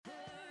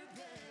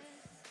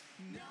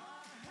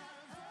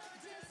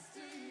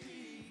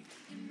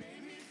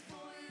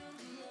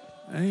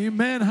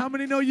Amen. How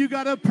many know you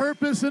got a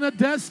purpose and a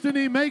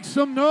destiny? Make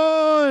some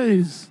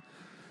noise.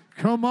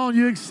 Come on,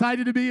 you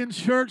excited to be in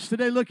church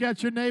today? Look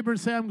at your neighbor and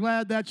say, I'm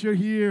glad that you're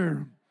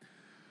here.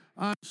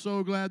 I'm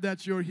so glad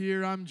that you're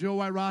here. I'm Joe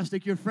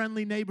Irostick, your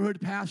friendly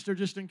neighborhood pastor,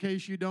 just in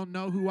case you don't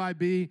know who I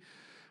be.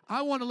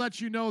 I want to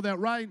let you know that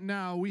right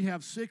now we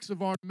have 6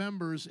 of our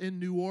members in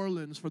New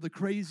Orleans for the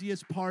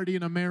craziest party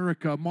in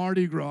America,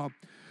 Mardi Gras.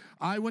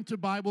 I went to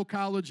Bible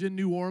college in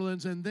New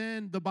Orleans, and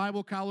then the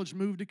Bible college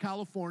moved to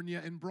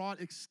California and brought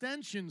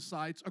extension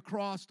sites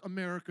across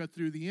America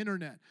through the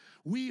internet.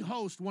 We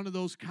host one of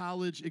those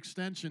college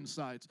extension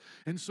sites.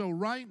 And so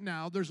right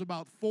now, there's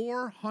about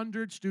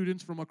 400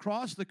 students from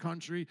across the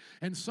country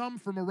and some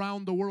from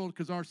around the world,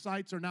 because our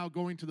sites are now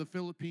going to the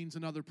Philippines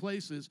and other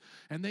places,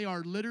 and they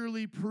are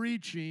literally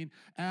preaching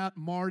at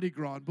Mardi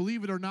Gras. And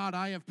believe it or not,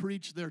 I have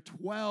preached there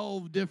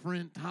 12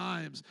 different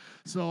times.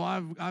 So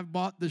I've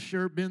bought the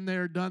shirt, been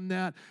there, done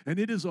that, and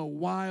it is a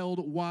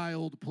wild,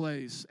 wild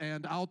place.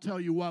 And I'll tell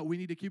you what, we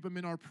need to keep them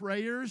in our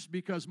prayers,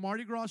 because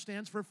Mardi Gras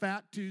stands for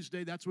Fat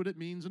Tuesday. That's what it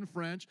means in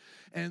French.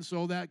 And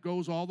so that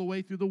goes all the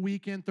way through the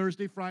weekend: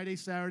 Thursday, Friday,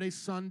 Saturday,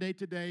 Sunday,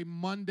 today,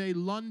 Monday,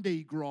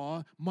 Lunday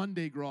Gras,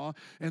 Monday Gras,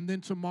 and then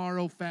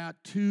tomorrow, Fat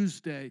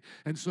Tuesday.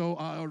 And so,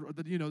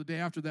 the day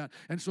after that.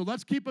 And so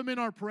let's keep them in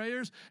our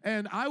prayers.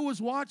 And I was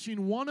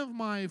watching one of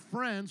my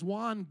friends,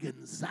 Juan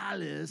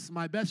Gonzalez,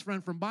 my best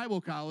friend from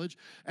Bible college,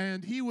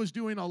 and he was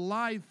doing a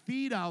live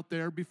feed out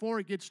there before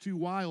it gets too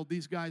wild.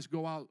 These guys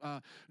go out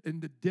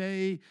in the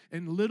day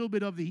and a little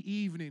bit of the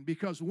evening,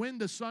 because when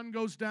the sun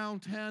goes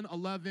down 10,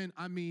 11,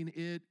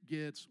 it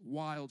gets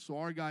wild. So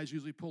our guys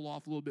usually pull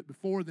off a little bit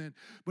before then.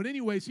 But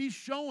anyways, he's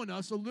showing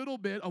us a little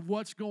bit of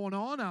what's going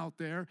on out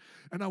there.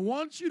 And I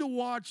want you to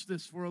watch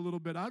this for a little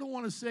bit. I don't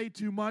want to say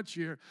too much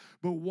here,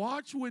 but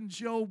watch when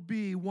Joe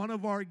B., one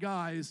of our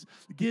guys,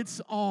 gets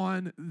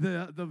on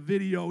the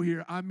video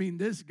here.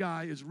 This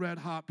guy is red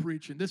hot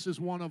preaching. This is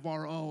one of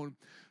our own.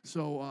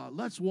 So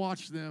let's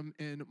watch them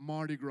in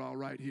Mardi Gras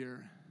right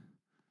here.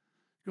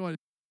 Go ahead.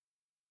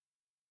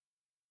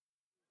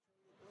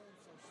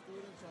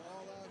 Students are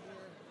all out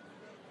here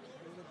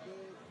in the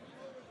big.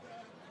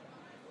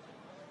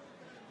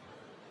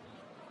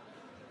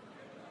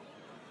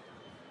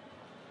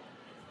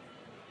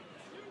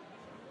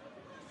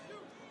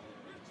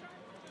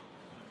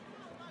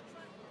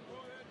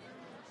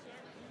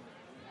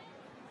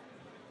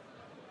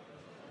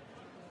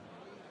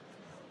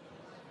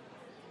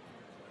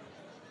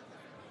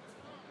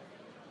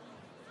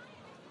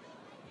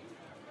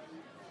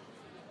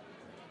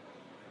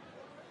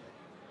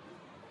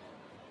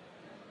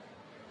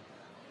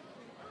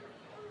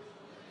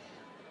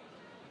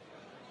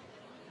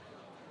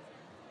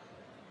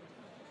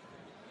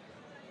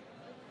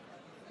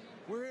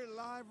 We're here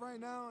live right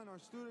now, and our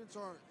students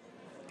are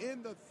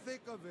in the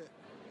thick of it.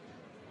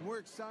 We're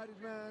excited,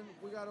 man.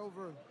 We got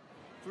over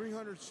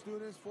 300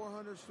 students,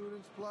 400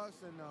 students plus,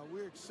 and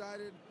we're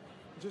excited.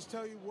 Just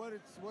tell you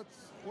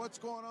what's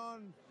going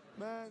on,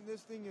 man.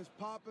 This thing is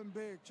popping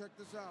big. Check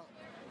this out.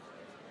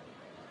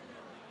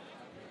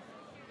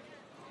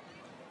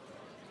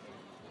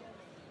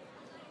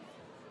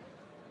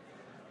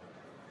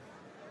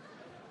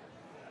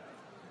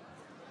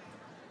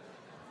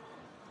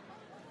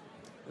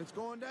 It's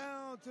going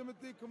down,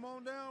 Timothy. Come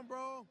on down,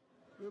 bro.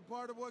 You're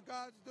part of what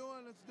God's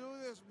doing. Let's do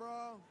this,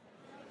 bro.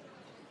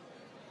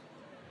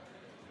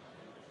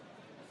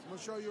 I'm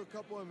going to show you a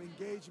couple of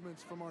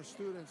engagements from our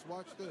students.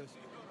 Watch this.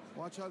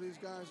 Watch how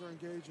these guys are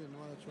engaging.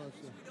 Watch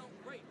this. We don't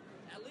rape.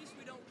 At least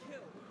we don't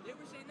kill. They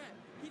were saying that.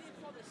 He didn't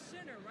call the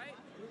sinner, right?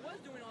 Who was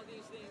doing all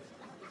these things,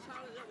 the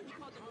child of the devil. He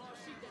called them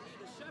lost sheep that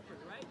need a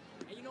shepherd, right?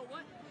 And you know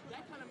what?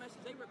 That kind of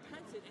message, they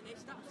repented and they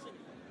stopped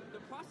sinning.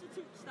 The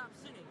prostitute stopped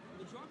sinning.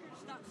 The drunkard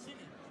stopped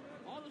sinning.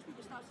 All those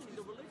people stopped sinning.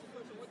 The religious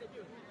person, what they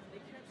do?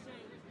 They kept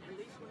saying, at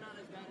least we're not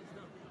as bad as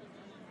them.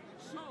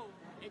 So,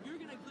 if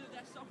you're going to live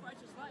that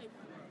self-righteous life,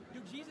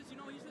 Jesus, you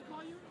know what he's going to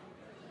call you?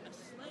 A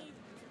slave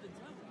to the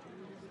devil.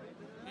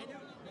 And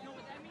you know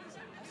what that means?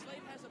 A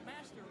slave has a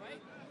master, right?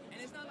 And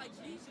it's not like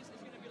Jesus is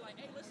going to be like,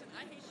 hey, listen,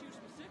 I hate you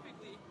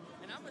specifically,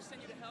 and I'm going to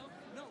send you to hell.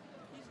 No,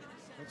 he's going to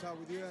send you. That's how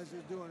you guys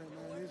are doing it,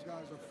 man. These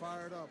guys are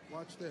fired up.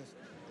 Watch this.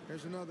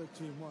 Here's another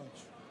team.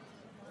 Watch.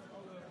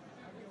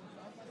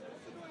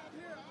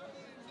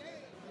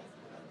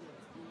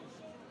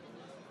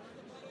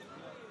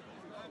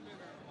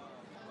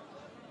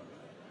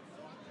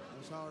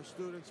 That's how our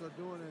students are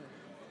doing it.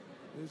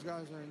 These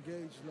guys are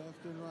engaged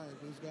left and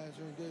right. These guys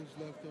are engaged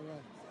left and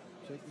right.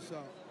 Check this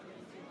out.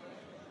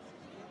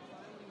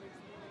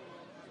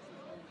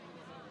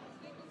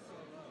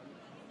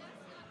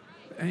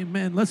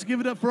 Amen. Let's give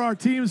it up for our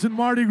teams in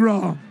Mardi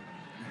Gras.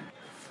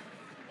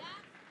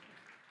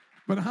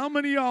 But how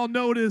many of y'all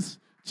notice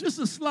just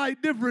a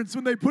slight difference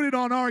when they put it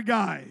on our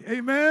guy?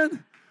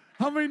 Amen?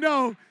 How many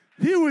know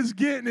he was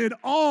getting it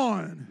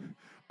on?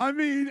 I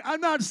mean,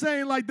 I'm not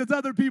saying like that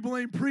other people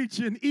ain't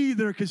preaching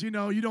either, because, you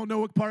don't know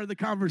what part of the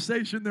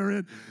conversation they're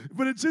in.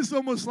 But it's just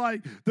almost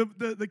like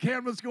the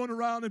camera's going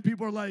around and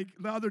people are like,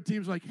 the other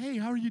team's like, hey,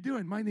 how are you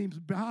doing? My name's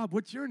Bob.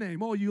 What's your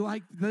name? Oh, you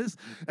like this?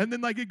 And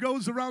then like it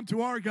goes around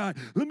to our guy.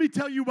 Let me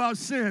tell you about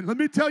sin. Let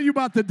me tell you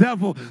about the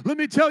devil. Let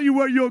me tell you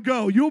where you'll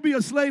go. You'll be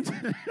a slave.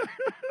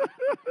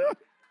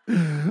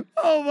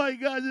 Oh my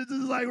gosh, it's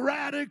just like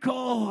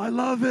radical. I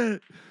love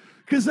it.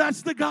 Because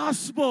that's the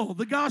gospel.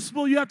 The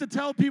gospel, you have to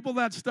tell people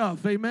that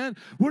stuff. Amen.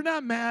 We're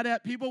not mad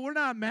at people. We're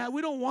not mad.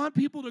 We don't want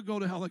people to go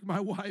to hell like my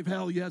wife,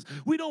 hell yes.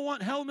 We don't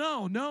want hell,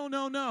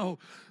 no.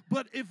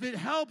 But if it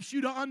helps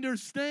you to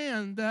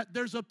understand that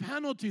there's a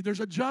penalty, there's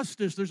a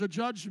justice, there's a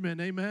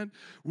judgment, amen,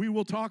 we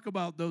will talk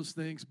about those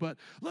things. But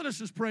let us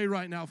just pray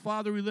right now.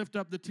 Father, we lift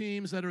up the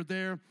teams that are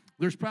there.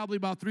 There's probably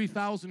about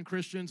 3,000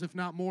 Christians, if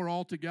not more,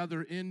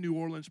 altogether in New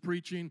Orleans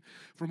preaching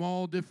from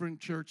all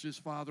different churches,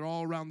 Father,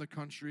 all around the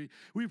country.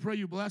 We pray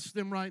you bless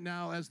them right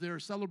now as they're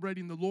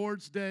celebrating the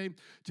Lord's Day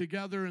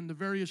together in the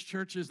various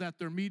churches that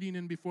they're meeting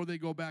in before they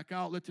go back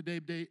out. Let today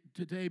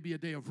be a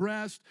day of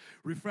rest,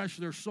 refresh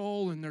their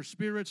soul and their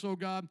spirits, oh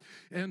God.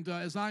 And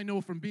as I know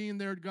from being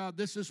there, God,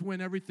 this is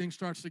when everything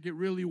starts to get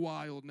really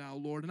wild now,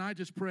 Lord. And I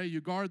just pray you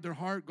guard their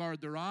heart,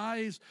 guard their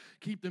eyes,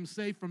 keep them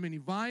safe from any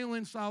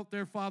violence out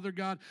there, Father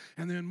God.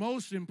 And then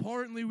most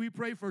importantly, we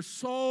pray for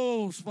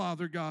souls,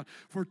 Father God,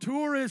 for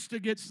tourists to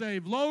get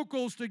saved,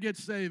 locals to get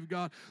saved,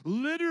 God.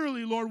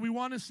 Literally, Lord, we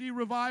want to see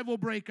revival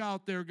break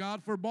out there,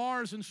 God, for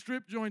bars and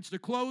strip joints to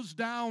close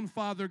down,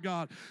 Father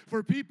God,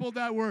 for people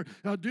that were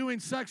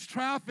doing sex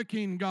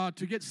trafficking, God,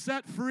 to get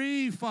set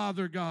free,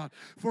 Father God,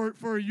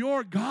 for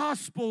your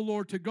gospel,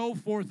 Lord, to go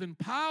forth in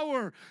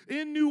power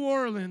in New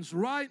Orleans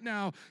right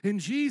now in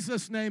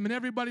Jesus' name. And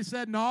everybody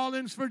said,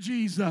 Nolans for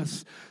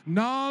Jesus.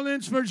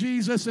 Nolans for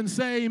Jesus, and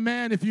say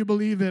amen if you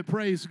believe it.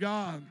 Praise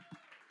God.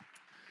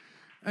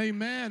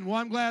 Amen. Well,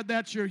 I'm glad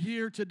that you're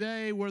here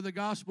today where the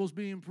gospel's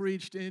being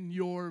preached in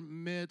your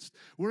midst.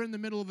 We're in the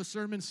middle of a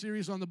sermon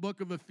series on the book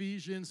of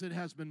Ephesians. It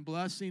has been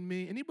blessing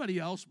me. Anybody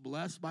else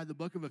blessed by the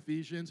book of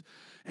Ephesians?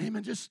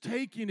 Amen. Just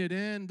taking it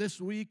in. This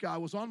week I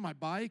was on my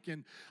bike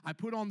and I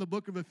put on the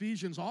book of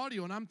Ephesians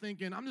audio and I'm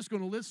thinking I'm just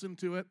going to listen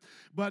to it.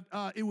 But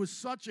it was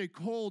such a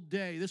cold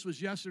day. This was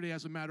yesterday,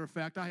 as a matter of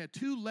fact. I had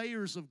 2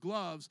 layers of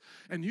gloves,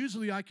 and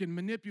usually I can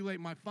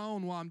manipulate my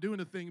phone while I'm doing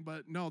a thing,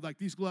 but no, like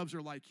these gloves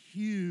are like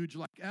huge,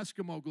 like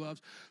Eskimo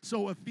gloves.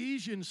 So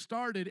Ephesians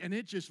started and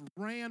it just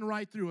ran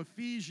right through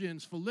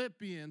Ephesians,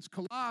 Philippians,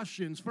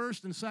 Colossians,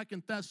 1st and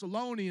 2nd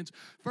Thessalonians,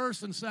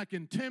 1st and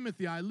 2nd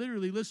Timothy. I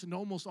literally listened to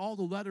almost all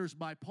the letters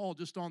by Paul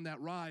just on that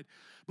ride.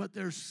 But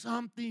there's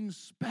something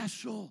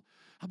special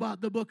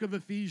about the book of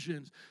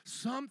Ephesians,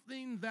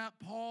 something that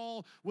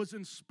Paul was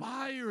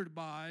inspired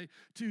by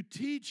to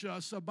teach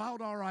us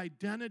about our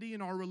identity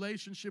and our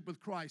relationship with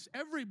Christ.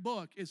 Every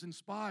book is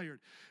inspired,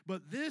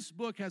 but this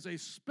book has a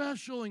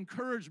special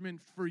encouragement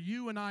for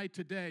you and I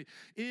today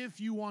if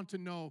you want to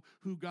know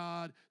who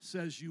God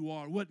says you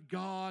are, what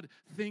God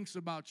thinks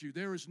about you.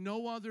 There is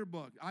no other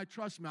book.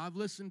 Trust me, I've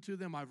listened to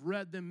them. I've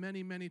read them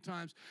many, many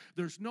times.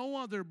 There's no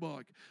other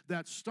book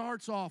that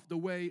starts off the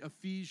way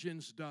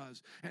Ephesians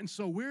does. And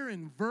so we're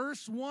in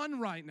verse 1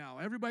 right now.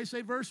 Everybody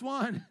say verse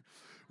 1.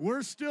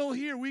 We're still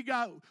here. We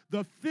got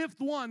the 5th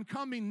one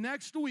coming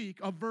next week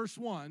of verse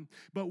 1,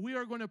 but we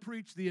are going to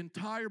preach the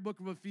entire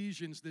book of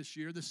Ephesians this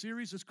year. The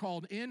series is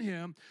called In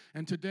Him,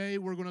 and today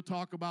we're going to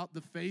talk about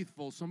the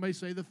faithful. Somebody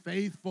say the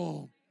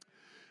faithful.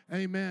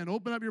 Amen.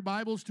 Open up your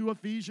Bibles to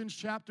Ephesians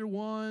chapter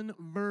 1,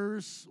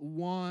 verse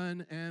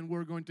 1, and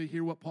we're going to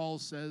hear what Paul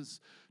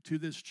says to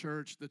this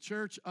church. The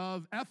church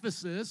of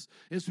Ephesus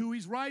is who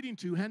he's writing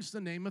to, hence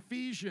the name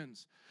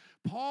Ephesians.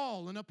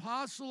 Paul, an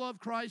apostle of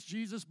Christ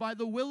Jesus by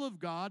the will of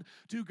God,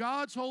 to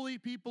God's holy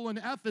people in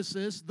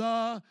Ephesus,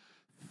 the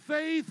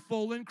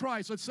faithful in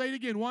Christ. Let's say it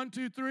again. 1,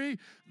 2, 3.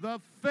 The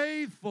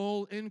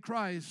faithful in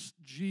Christ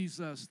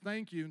Jesus.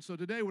 Thank you. And so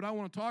today what I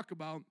want to talk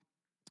about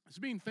is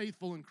being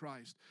faithful in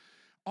Christ.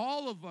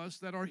 All of us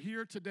that are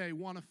here today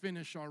want to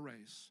finish our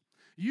race.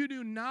 You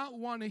do not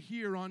want to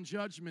hear on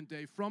Judgment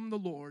Day from the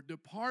Lord,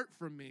 depart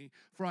from me,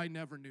 for I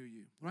never knew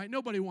you. Right?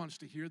 Nobody wants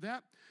to hear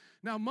that.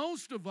 Now,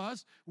 most of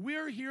us,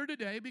 we're here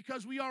today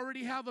because we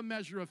already have a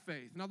measure of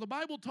faith. Now, the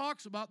Bible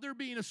talks about there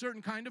being a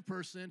certain kind of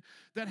person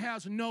that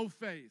has no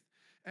faith.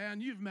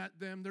 And you've met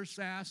them. They're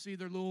sassy.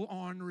 They're a little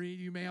ornery.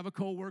 You may have a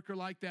coworker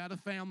like that, a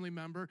family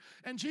member.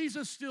 And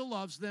Jesus still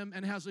loves them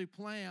and has a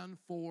plan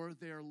for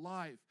their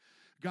life.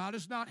 God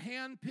is not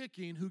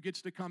handpicking who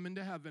gets to come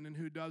into heaven and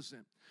who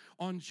doesn't.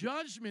 On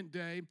Judgment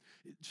Day,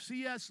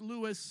 C.S.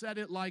 Lewis said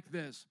it like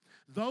this: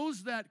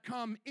 those that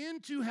come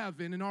into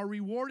heaven and are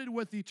rewarded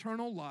with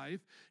eternal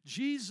life,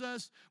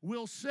 Jesus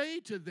will say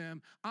to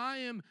them, I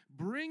am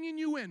bringing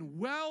you in.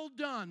 Well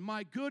done,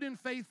 my good and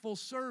faithful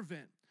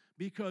servant,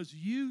 because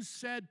you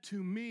said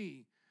to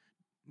me,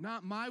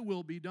 not my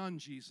will be done,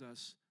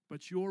 Jesus,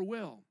 but your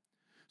will.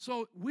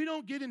 So we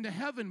don't get into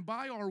heaven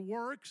by our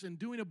works and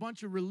doing a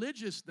bunch of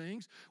religious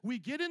things. We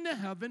get into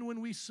heaven when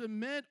we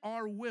submit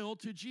our will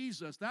to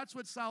Jesus. That's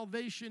what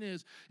salvation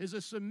is a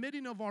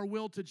submitting of our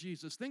will to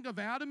Jesus. Think of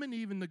Adam and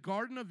Eve in the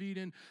Garden of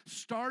Eden,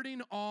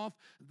 starting off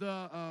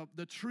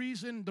the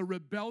treason, the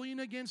rebellion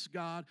against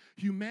God,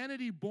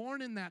 humanity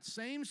born in that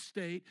same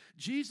state.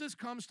 Jesus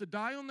comes to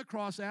die on the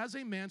cross as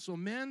a man so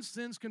man's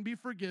sins can be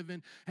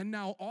forgiven, and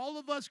now all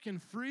of us can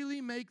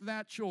freely make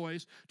that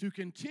choice to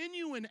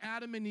continue in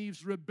Adam and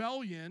Eve's rebellion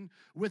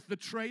with the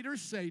traitor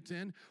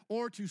Satan,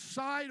 or to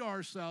side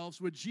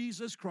ourselves with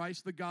Jesus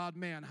Christ, the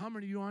God-man. How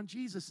many of you are on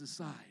Jesus'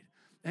 side?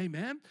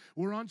 Amen.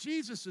 We're on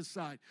Jesus'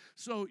 side.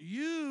 So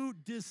you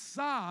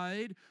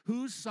decide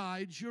whose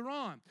side you're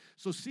on.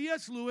 So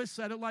C.S. Lewis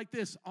said it like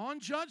this: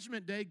 on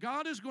Judgment Day,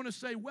 God is going to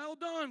say, well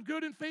done,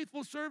 good and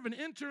faithful servant,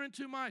 enter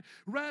into my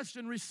rest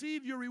and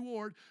receive your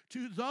reward.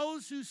 To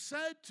those who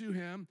said to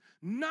him,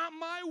 not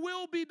my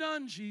will be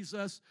done,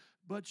 Jesus,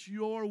 but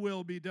your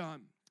will be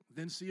done.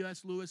 Then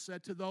C.S. Lewis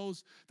said to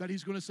those that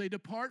he's going to say,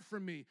 depart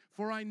from me,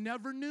 for I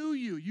never knew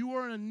you. You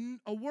are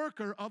a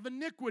worker of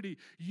iniquity.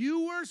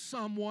 You were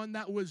someone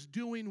that was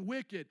doing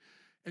wicked.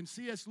 And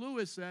C.S.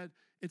 Lewis said,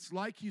 it's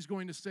like he's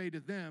going to say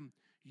to them,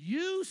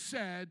 you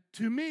said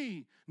to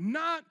me,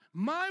 not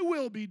my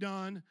will be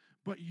done,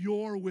 but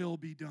your will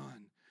be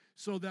done.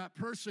 So that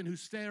person who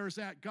stares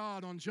at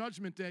God on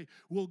Judgment Day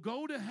will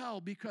go to hell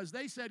because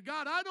they said,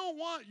 God, I don't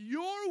want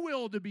your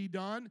will to be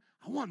done.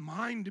 I want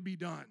mine to be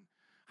done.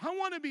 I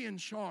want to be in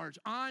charge.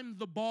 I'm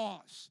the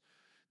boss.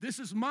 This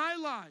is my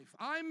life.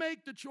 I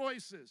make the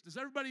choices. Does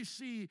everybody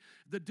see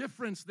the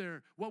difference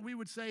there? What we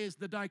would say is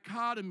the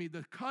dichotomy,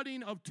 the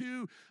cutting of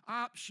two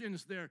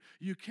options there.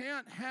 You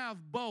can't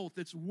have both.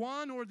 It's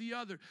one or the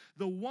other.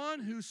 The one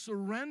who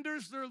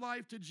surrenders their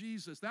life to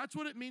Jesus, that's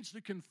what it means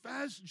to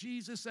confess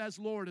Jesus as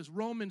Lord, as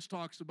Romans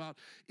talks about,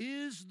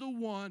 is the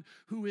one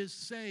who is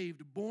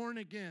saved, born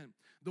again.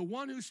 The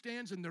one who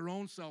stands in their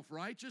own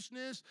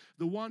self-righteousness,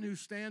 the one who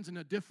stands in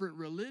a different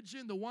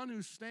religion, the one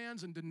who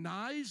stands and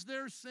denies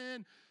their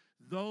sin,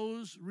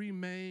 those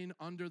remain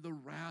under the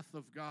wrath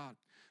of God.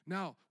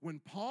 Now, when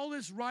Paul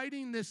is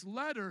writing this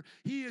letter,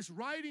 he is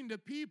writing to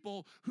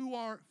people who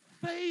are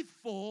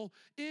faithful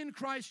in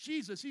Christ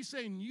Jesus. He's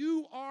saying,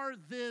 you are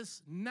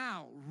this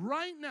now.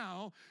 Right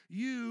now,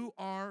 you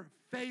are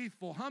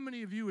faithful. How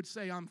many of you would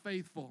say, I'm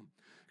faithful?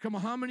 Come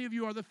on, how many of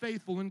you are the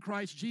faithful in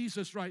Christ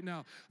Jesus right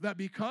now? That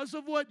because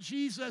of what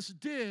Jesus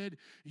did,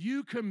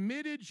 you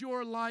committed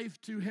your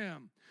life to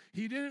him.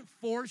 He didn't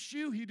force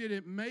you. He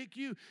didn't make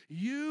you.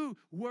 You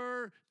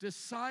were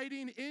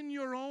deciding in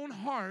your own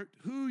heart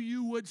who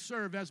you would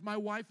serve, as my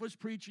wife was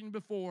preaching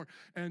before,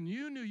 and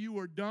you knew you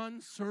were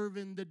done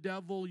serving the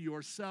devil,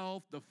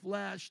 yourself, the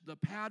flesh, the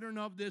pattern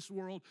of this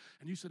world,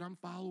 and you said, I'm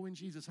following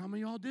Jesus. How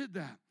many of y'all did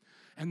that?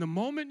 And the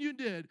moment you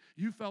did,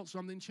 you felt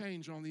something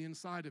change on the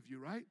inside of you,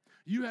 right?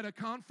 You had a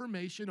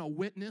confirmation, a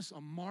witness,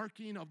 a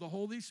marking of the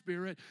Holy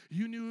Spirit.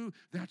 You knew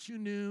that you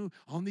knew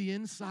on the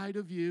inside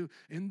of you,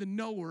 in the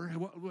knower,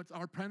 what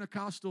our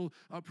Pentecostal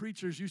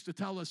preachers used to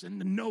tell us, in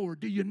the knower,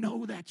 do you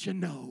know that you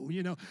know?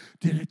 You know,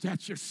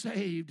 that you're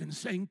saved and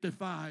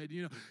sanctified.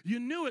 You know, you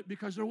knew it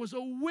because there was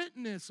a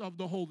witness of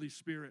the Holy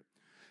Spirit.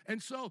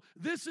 And so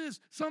this is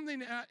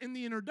something in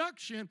the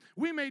introduction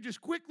we may just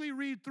quickly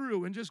read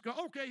through and just go,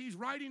 okay, he's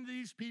writing to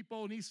these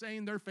people and he's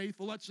saying they're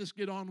faithful. Let's just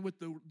get on with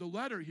the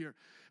letter here.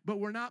 But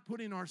we're not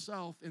putting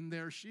ourselves in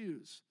their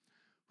shoes.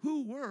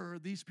 Who were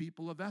these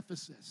people of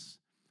Ephesus?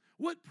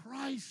 What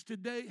price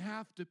did they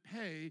have to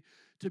pay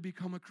to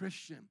become a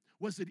Christian?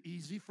 Was it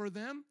easy for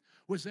them?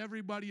 Was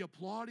everybody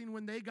applauding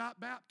when they got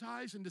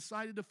baptized and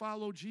decided to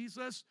follow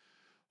Jesus?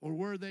 Or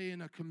were they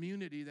in a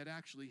community that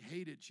actually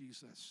hated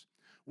Jesus?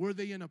 Were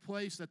they in a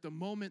place that the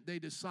moment they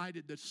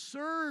decided to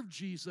serve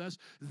Jesus,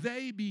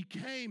 they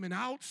became an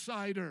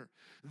outsider?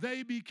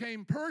 They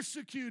became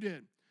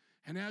persecuted.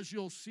 And as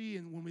you'll see,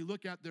 and when we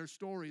look at their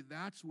story,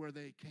 that's where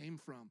they came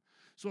from.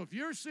 So if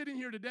you're sitting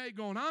here today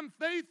going, I'm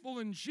faithful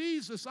in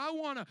Jesus, I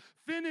want to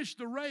finish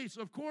the race,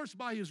 of course,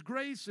 by his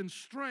grace and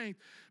strength,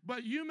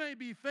 but you may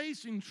be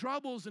facing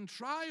troubles and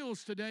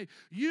trials today,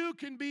 you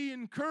can be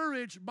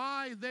encouraged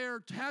by their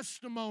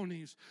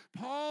testimonies.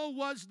 Paul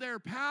was their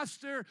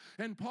pastor,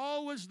 and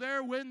Paul was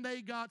there when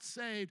they got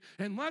saved.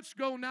 And let's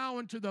go now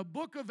into the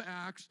book of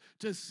Acts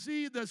to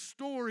see the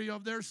story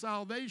of their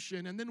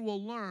salvation, and then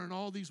we'll learn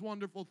all these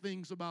wonderful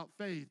things about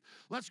faith.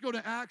 Let's go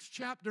to Acts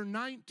chapter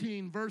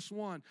 19, verse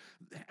 1.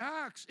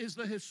 Acts is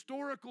the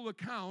historical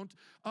account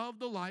of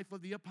the life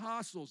of the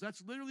apostles.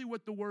 That's literally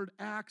what the word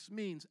Acts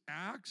means.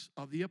 Acts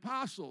of the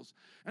apostles.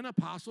 And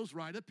apostles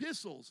write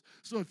epistles.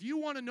 So if you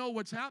want to know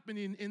what's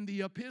happening in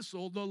the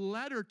epistle, the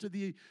letter to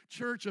the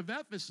church of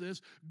Ephesus,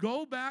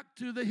 go back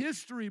to the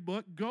history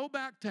book, go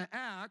back to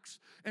Acts,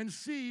 and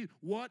see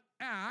what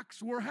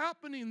acts were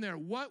happening there.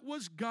 What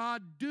was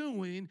God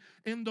doing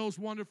in those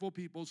wonderful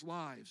people's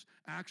lives?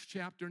 Acts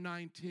chapter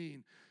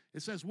 19.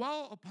 It says,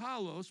 while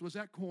Apollos was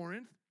at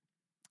Corinth,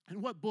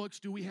 and what books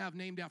do we have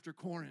named after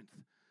Corinth?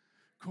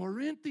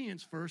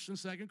 Corinthians, 1st and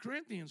 2nd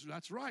Corinthians.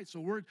 That's right. So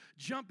we're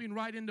jumping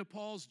right into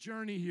Paul's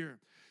journey here.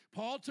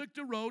 Paul took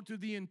the road to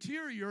the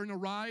interior and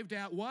arrived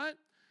at what?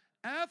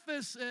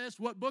 Ephesus.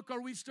 What book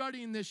are we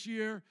studying this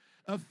year?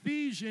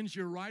 Ephesians.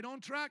 You're right on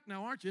track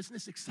now, aren't you? Isn't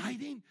this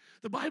exciting?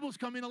 The Bible's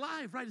coming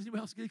alive, right? Does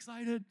anybody else get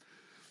excited?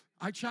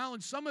 I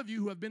challenge some of you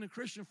who have been a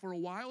Christian for a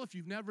while, if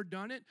you've never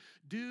done it,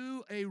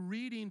 do a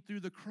reading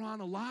through the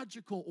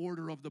chronological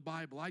order of the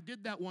Bible. I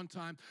did that one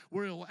time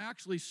where it'll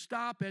actually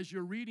stop as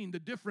you're reading the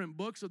different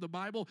books of the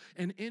Bible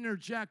and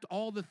interject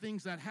all the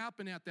things that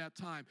happen at that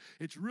time.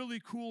 It's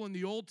really cool in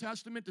the Old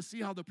Testament to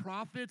see how the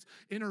prophets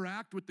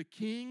interact with the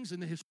kings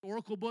and the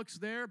historical books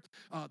there.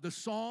 The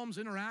Psalms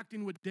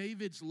interacting with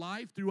David's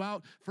life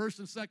throughout 1st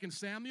and 2nd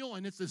Samuel.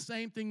 And it's the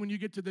same thing when you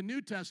get to the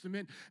New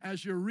Testament.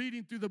 As you're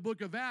reading through the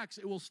book of Acts,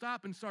 it will stop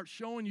and start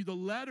showing you the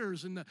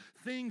letters and the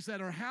things that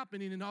are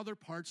happening in other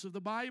parts of the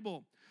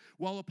Bible.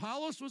 While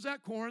Apollos was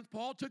at Corinth,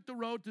 Paul took the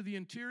road to the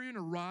interior and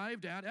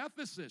arrived at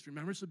Ephesus.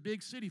 Remember, it's a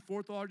big city,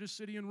 4th largest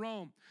city in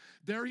Rome.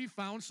 There he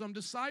found some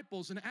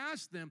disciples and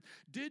asked them,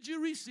 "Did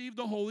you receive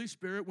the Holy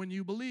Spirit when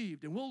you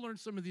believed?" And we'll learn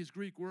some of these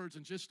Greek words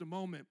in just a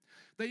moment.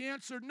 They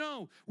answered,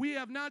 "No, we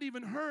have not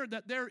even heard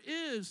that there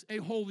is a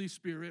Holy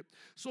Spirit."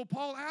 So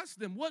Paul asked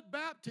them, "What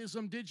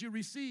baptism did you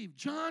receive?"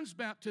 "John's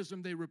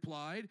baptism," they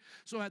replied.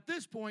 So at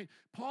this point,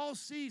 Paul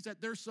sees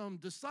that there's some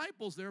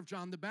disciples there of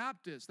John the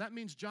Baptist. That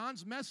means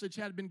John's message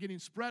had been getting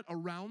spread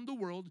around the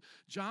world.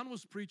 John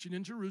was preaching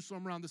in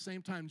Jerusalem around the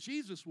same time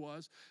Jesus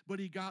was, but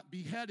he got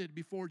beheaded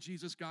before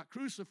Jesus got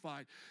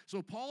crucified.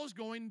 So Paul is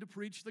going to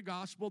preach the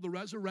gospel, the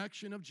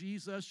resurrection of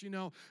Jesus,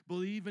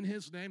 believe in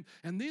his name.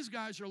 And these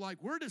guys are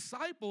like, "We're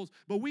disciples,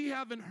 but we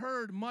haven't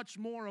heard much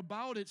more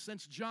about it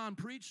since John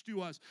preached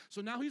to us."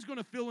 So now he's going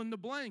to fill in the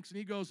blanks. And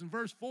he goes in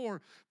verse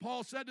 4,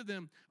 Paul said to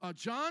them,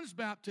 "John's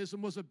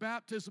baptism was a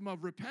baptism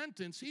of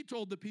repentance. He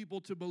told the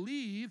people to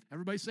believe."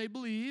 Everybody say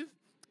believe.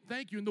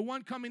 Thank you. And the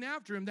one coming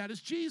after him, that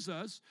is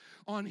Jesus.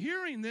 On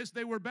hearing this,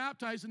 they were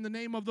baptized in the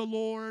name of the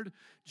Lord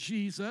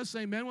Jesus.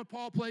 Amen. When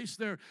Paul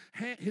placed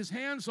his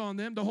hands on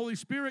them, the Holy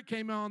Spirit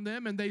came on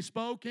them, and they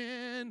spoke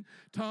in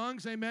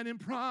tongues. Amen. And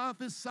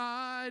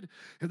prophesied.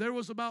 And there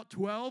was about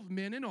 12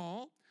 men in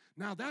all.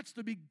 Now, that's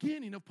the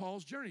beginning of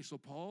Paul's journey. So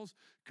Paul's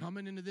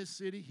coming into this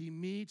city. He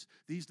meets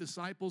these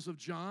disciples of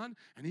John,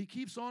 and he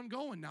keeps on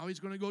going. Now he's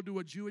going to go to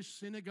a Jewish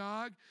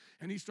synagogue,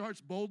 and he starts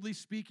boldly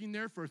speaking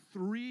there for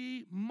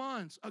 3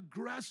 months,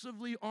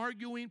 aggressively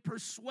arguing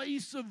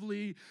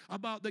persuasively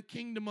about the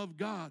kingdom of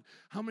God.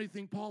 How many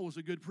think Paul was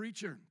a good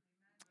preacher?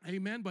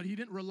 Amen. But he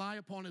didn't rely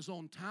upon his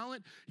own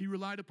talent. He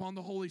relied upon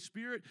the Holy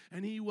Spirit,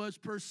 and he was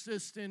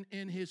persistent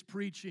in his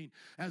preaching.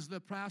 As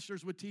the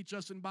pastors would teach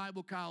us in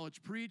Bible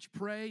college, preach,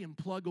 pray, and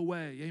plug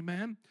away.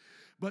 Amen.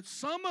 But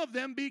some of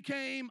them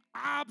became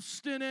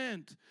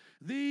obstinate.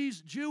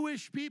 These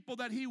Jewish people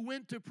that he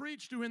went to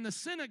preach to in the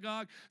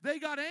synagogue, they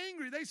got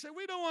angry. They said,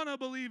 "We don't want to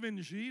believe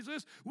in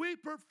Jesus. We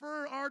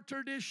prefer our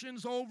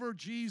traditions over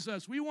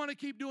Jesus. We want to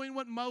keep doing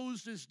what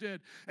Moses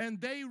did." And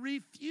they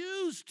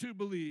refused to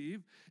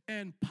believe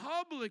and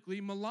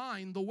publicly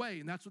maligned the way.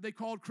 And that's what they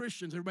called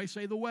Christians. Everybody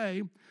say the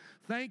way.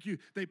 Thank you.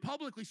 They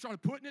publicly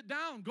started putting it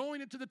down,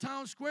 going into the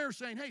town square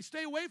saying, "Hey,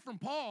 stay away from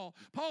Paul.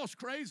 Paul's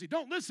crazy.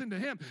 Don't listen to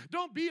him.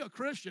 Don't be a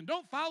Christian.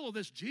 Don't follow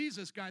this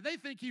Jesus guy. They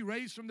think he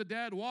raised from the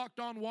dead, walked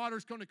on water,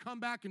 is going to come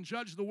back and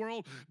judge the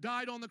world,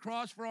 died on the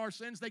cross for our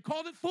sins." They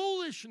called it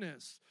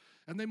foolishness.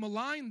 And they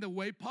maligned the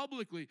way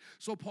publicly.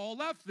 So Paul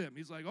left them.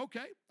 He's like,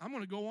 "Okay, I'm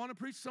going to go on and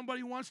preach to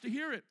somebody who wants to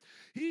hear it."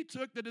 He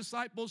took the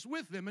disciples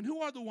with him. And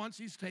who are the ones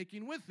he's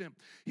taking with him?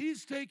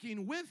 He's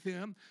taking with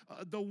him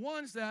the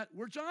ones that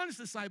were John's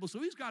disciples.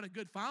 So he's got a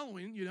good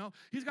following,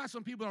 He's got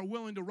some people that are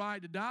willing to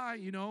ride to die,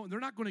 and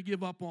they're not going to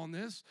give up on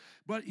this.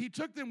 But he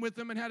took them with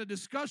him and had a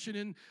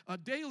discussion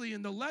daily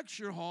in the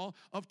lecture hall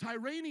of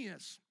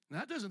Tyrannus. Now,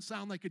 that doesn't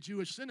sound like a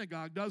Jewish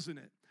synagogue, doesn't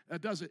it?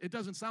 It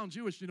doesn't sound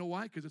Jewish. You know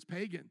why? Because it's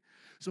pagan.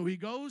 So he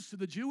goes to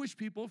the Jewish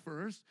people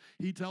first.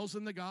 He tells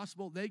them the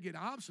gospel. They get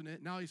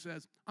obstinate. Now he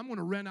says, "I'm going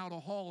to rent out a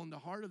hall in the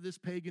heart of this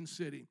pagan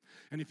city."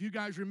 And if you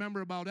guys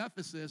remember about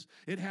Ephesus,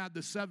 it had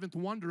the 7th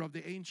wonder of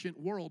the ancient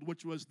world,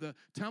 which was the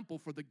temple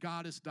for the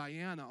goddess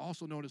Diana,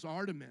 also known as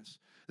Artemis.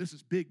 This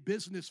is big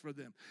business for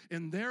them.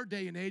 In their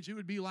day and age, it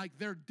would be like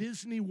their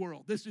Disney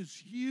World. This is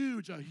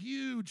huge, a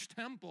huge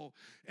temple.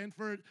 And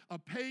for a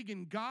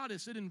pagan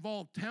goddess, it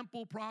involved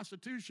temple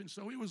prostitution.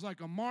 So it was like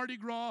a Mardi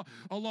Gras,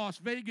 a Las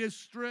Vegas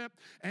Strip,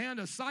 and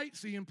a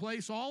sightseeing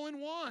place all in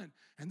one.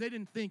 And they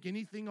didn't think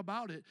anything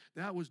about it.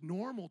 That was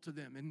normal to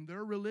them in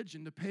their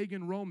religion, the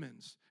pagan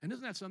Romans. And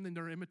isn't that something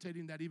they're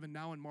imitating that even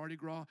now in Mardi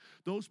Gras?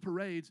 Those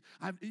parades,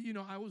 I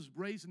was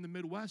raised in the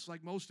Midwest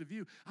like most of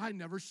you. I'd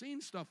never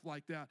seen stuff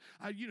like that.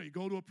 You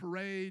go to a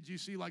parade, you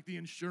see like the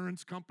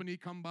insurance company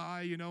come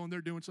by, and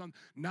they're doing something.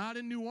 Not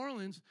in New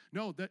Orleans.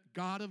 No, the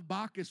god of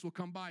Bacchus will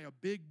come by, a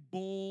big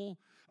bull,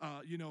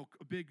 a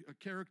big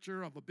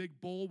caricature of a big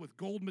bull with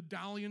gold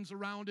medallions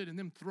around it and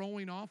them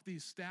throwing off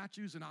these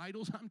statues and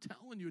idols. I'm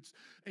telling you,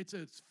 it's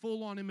a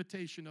full-on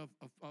imitation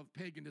of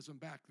paganism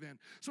back then.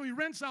 So he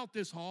rents out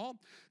this hall.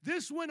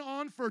 This went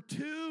on for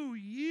 2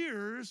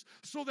 years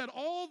so that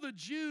all the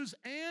Jews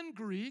and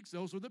Greeks,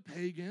 those were the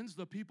pagans,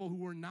 the people who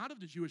were not of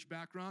the Jewish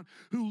background,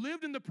 who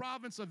lived in the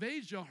province of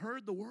Asia,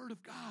 heard the word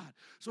of God.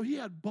 So he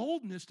had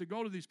boldness to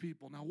go to these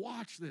people. Now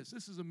watch this.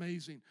 This is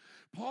amazing.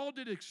 God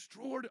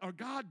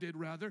did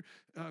rather.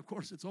 Of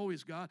course, it's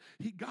always God.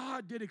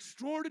 God did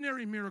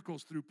extraordinary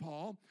miracles through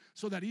Paul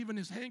so that even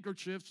his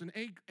handkerchiefs and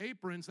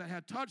aprons that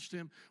had touched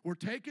him were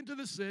taken to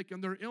the sick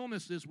and their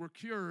illnesses were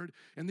cured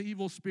and the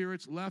evil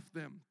spirits left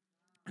them.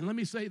 And let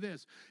me say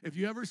this. If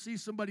you ever see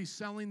somebody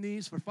selling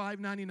these for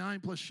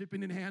 $5.99 plus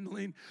shipping and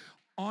handling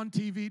on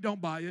TV,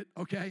 don't buy it,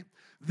 okay?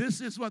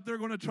 This is what they're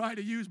going to try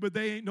to use, but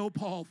they ain't no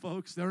Paul,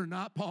 folks. They're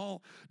not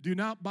Paul. Do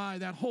not buy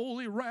that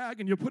holy rag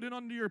and you put it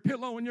under your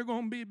pillow and you're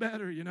going to be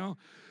better,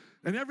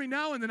 And every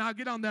now and then I'll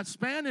get on that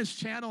Spanish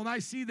channel and I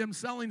see them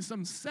selling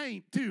some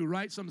saint too,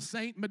 right? Some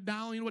saint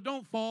medallion. Well,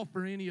 don't fall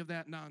for any of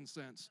that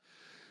nonsense.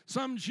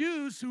 Some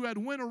Jews who had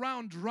went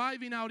around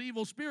driving out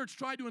evil spirits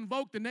tried to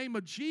invoke the name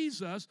of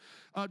Jesus,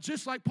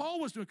 just like Paul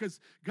was doing, because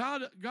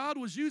God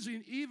was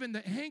using even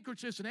the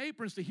handkerchiefs and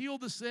aprons to heal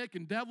the sick,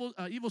 and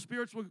evil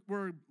spirits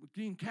were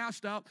being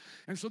cast out.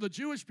 And so the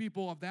Jewish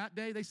people of that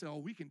day, they said, oh,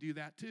 we can do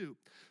that too.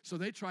 So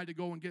they tried to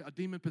go and get a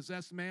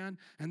demon-possessed man,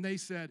 and they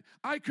said,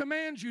 I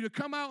command you to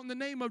come out in the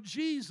name of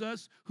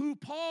Jesus, who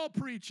Paul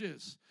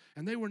preaches.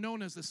 And they were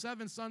known as the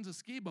 7 sons of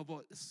Sceva.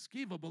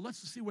 But let's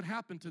see what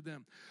happened to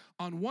them.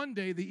 On one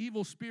day, the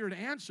evil spirit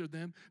answered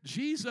them,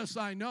 Jesus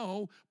I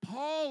know,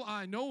 Paul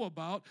I know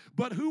about,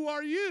 but who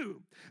are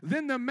you?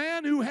 Then the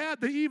man who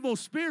had the evil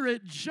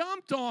spirit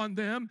jumped on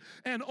them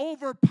and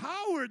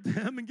overpowered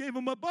them and gave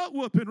them a butt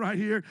whooping right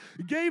here,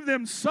 gave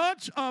them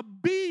such a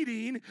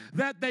beating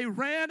that they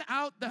ran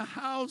out the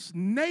house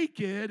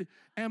naked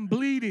and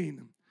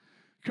bleeding.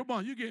 Come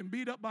on, you're getting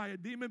beat up by a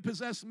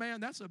demon-possessed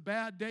man. That's a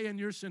bad day in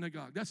your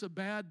synagogue. That's a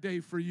bad day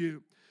for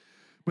you.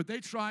 But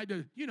they tried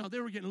to, they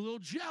were getting a little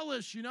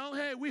jealous,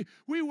 Hey,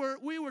 we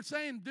were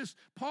saying this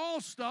Paul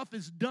stuff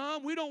is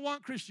dumb. We don't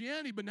want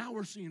Christianity, but now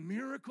we're seeing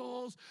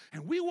miracles,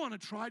 and we want to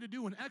try to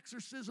do an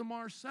exorcism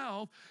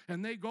ourselves,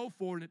 and they go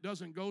for it, and it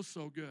doesn't go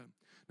so good.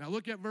 Now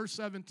look at verse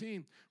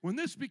 17. When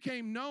this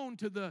became known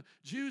to the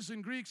Jews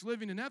and Greeks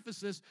living in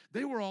Ephesus,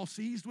 they were all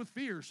seized with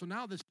fear. So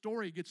now this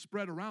story gets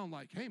spread around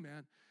like, hey,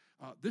 man,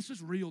 this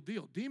is real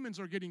deal. Demons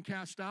are getting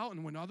cast out,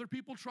 and when other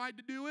people tried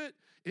to do it,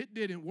 it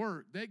didn't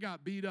work. They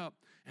got beat up,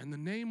 and the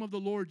name of the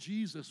Lord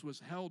Jesus was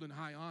held in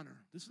high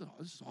honor. This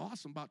is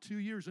awesome. About 2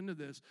 years into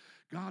this,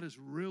 God is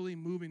really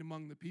moving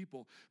among the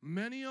people.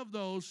 Many of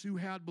those who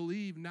had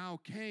believed now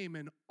came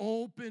and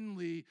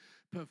openly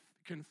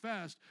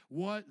confessed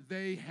what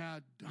they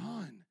had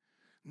done.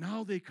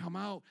 Now they come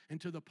out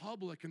into the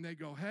public, and they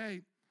go, hey,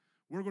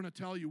 we're going to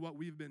tell you what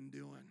we've been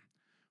doing.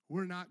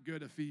 We're not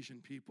good Ephesian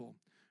people.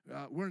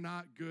 We're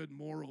not good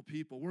moral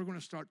people. We're going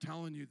to start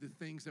telling you the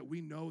things that we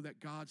know that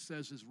God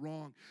says is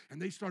wrong.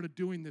 And they started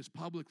doing this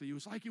publicly. It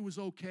was like it was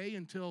okay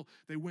until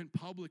they went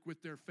public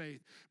with their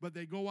faith. But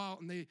they go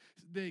out and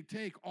they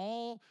take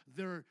all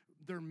their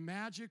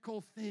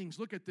magical things.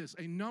 Look at this.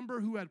 A number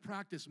who had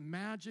practiced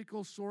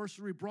magical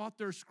sorcery brought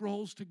their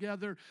scrolls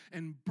together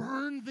and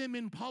burned them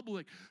in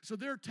public. So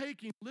they're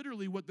taking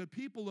literally what the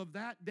people of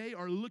that day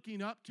are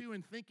looking up to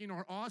and thinking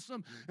are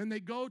awesome, and they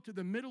go to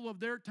the middle of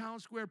their town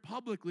square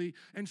publicly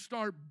and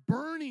start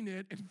burning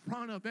it in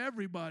front of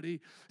everybody,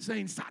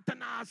 saying,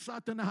 Satanas,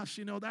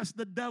 Satanas, that's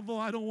the devil.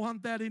 I don't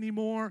want that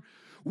anymore.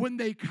 When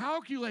they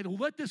calculated,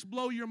 let this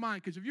blow your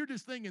mind, because if you're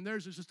just thinking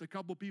there's just a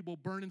couple people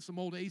burning some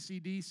old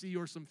AC/DC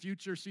or some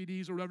future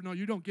CDs or whatever. No,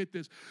 you don't get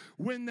this.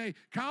 When they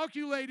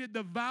calculated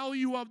the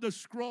value of the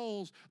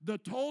scrolls, the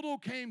total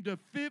came to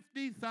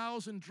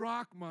 50,000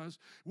 drachmas,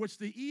 which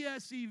the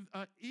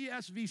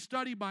ESV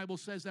Study Bible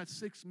says that's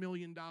 $6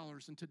 million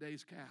in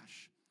today's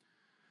cash.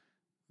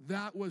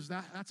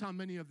 That's how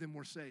many of them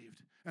were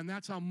saved. And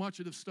that's how much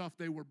of the stuff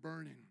they were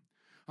burning.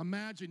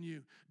 Imagine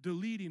you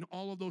deleting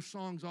all of those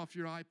songs off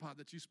your iPod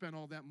that you spent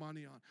all that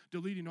money on,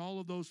 deleting all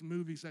of those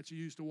movies that you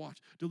used to watch,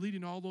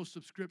 deleting all those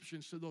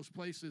subscriptions to those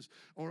places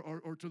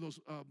or to those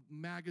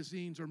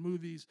magazines or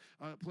movies,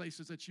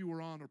 places that you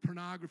were on, or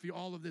pornography,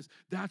 all of this.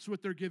 That's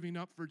what they're giving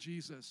up for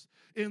Jesus.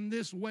 In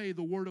this way,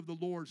 the word of the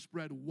Lord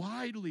spread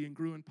widely and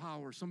grew in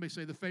power. Somebody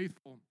say the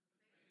faithful.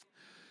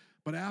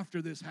 But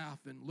after this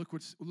happened,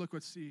 let's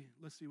see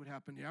what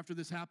happened here. After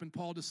this happened,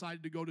 Paul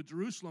decided to go to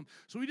Jerusalem.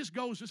 So he just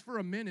goes just for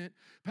a minute,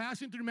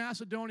 passing through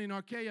Macedonia and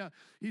Achaia.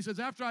 He says,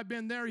 after I've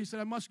been there, he said,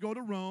 I must go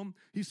to Rome.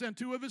 He sent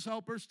 2 of his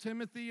helpers,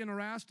 Timothy and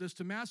Erastus,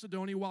 to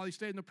Macedonia while he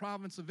stayed in the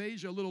province of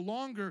Asia a little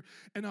longer.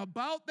 And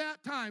about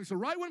that time, so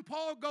right when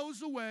Paul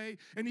goes away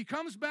and he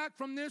comes back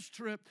from this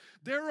trip,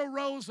 there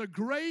arose a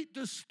great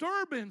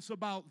disturbance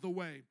about the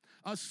way.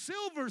 A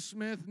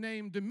silversmith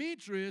named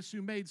Demetrius,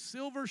 who made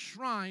silver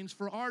shrines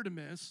for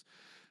Artemis,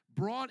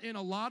 brought in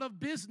a lot of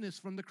business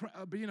from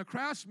being a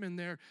craftsman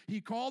there.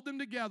 He called them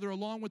together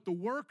along with the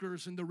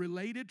workers in the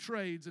related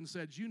trades and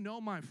said, you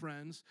know, my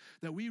friends,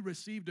 that we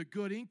received a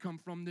good income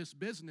from this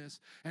business.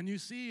 And you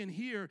see and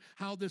hear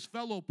how this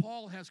fellow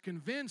Paul has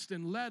convinced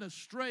and led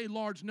astray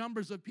large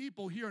numbers of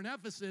people here in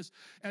Ephesus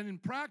and in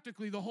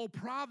practically the whole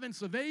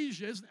province of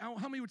Asia. How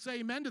many would say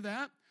amen to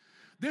that?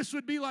 This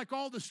would be like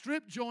all the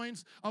strip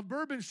joints of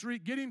Bourbon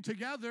Street getting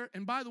together.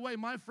 And by the way,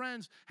 my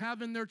friends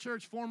have in their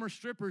church former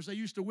strippers they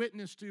used to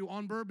witness to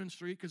on Bourbon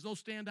Street, because they'll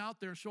stand out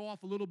there and show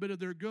off a little bit of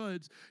their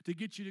goods to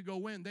get you to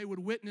go in. They would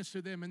witness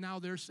to them, and now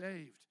they're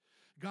saved.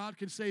 God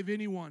can save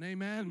anyone.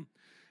 Amen.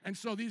 And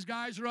so these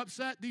guys are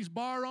upset. These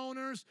bar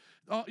owners,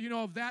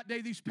 of that day,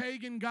 these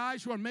pagan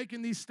guys who are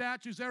making these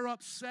statues, they're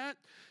upset.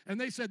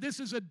 And they said, this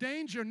is a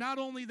danger, not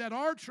only that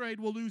our trade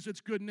will lose its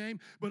good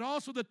name, but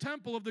also the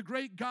temple of the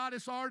great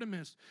goddess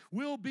Artemis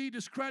will be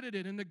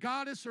discredited. And the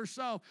goddess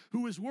herself,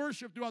 who is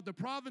worshipped throughout the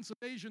province of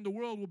Asia and the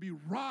world, will be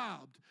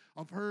robbed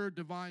of her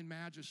divine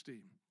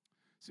majesty.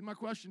 See, my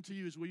question to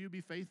you is, will you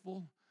be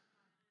faithful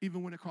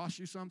even when it costs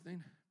you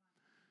something?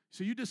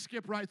 So you just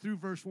skip right through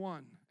verse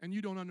 1, and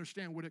you don't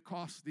understand what it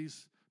costs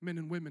these men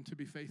and women to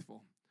be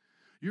faithful.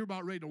 You're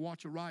about ready to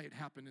watch a riot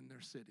happen in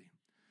their city.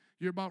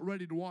 You're about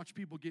ready to watch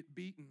people get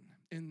beaten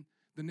in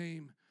the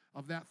name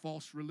of that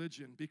false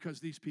religion because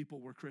these people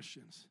were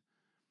Christians.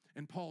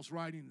 And Paul's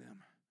writing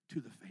them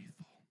to the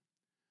faithful,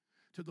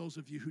 to those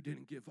of you who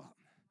didn't give up,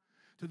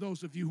 to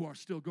those of you who are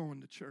still going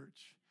to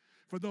church.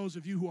 For those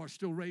of you who are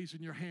still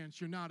raising your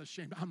hands, you're not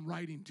ashamed. I'm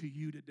writing to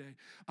you today.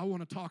 I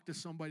want to talk to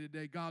somebody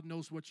today. God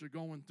knows what you're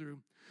going through.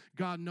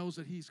 God knows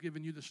that He's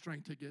given you the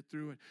strength to get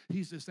through it.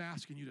 He's just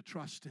asking you to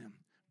trust Him.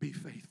 Be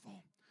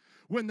faithful.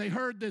 When they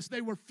heard this,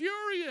 they were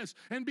furious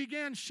and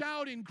began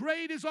shouting,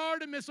 great is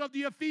Artemis of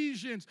the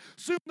Ephesians.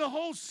 Soon the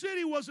whole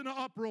city was in an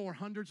uproar,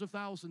 hundreds of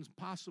thousands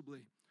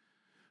possibly.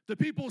 The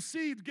people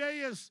seized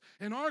Gaius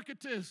and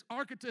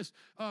Archytas,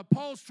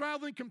 Paul's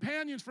traveling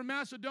companions from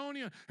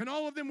Macedonia, and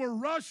all of them were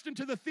rushed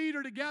into the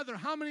theater together.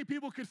 How many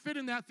people could fit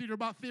in that theater?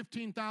 About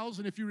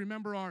 15,000, if you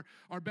remember our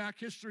back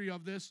history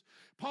of this.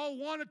 Paul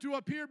wanted to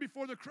appear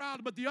before the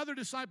crowd, but the other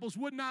disciples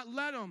would not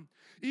let him.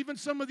 Even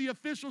some of the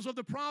officials of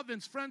the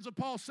province, friends of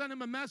Paul, sent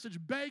him a message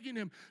begging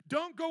him,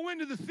 don't go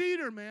into the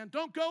theater, man.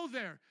 Don't go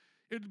there.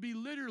 It would be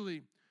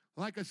literally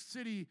like a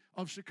city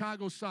of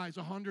Chicago size,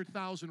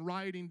 100,000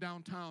 rioting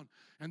downtown,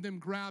 and them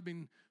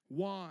grabbing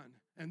Juan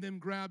and them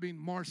grabbing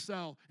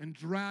Marcel and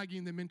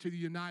dragging them into the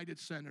United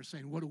Center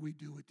saying, what do we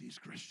do with these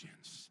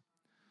Christians?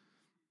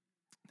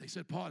 They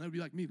said, Paul, and they'd be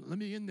like, let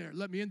me in there.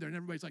 And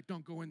everybody's like,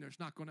 don't go in there. It's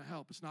not going to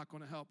help. It's not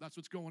going to help. That's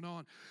what's going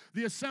on.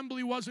 The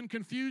assembly was in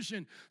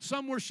confusion.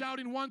 Some were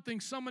shouting one thing,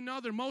 some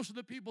another. Most of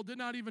the people did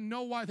not even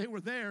know why they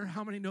were there.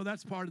 How many know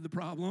that's part of the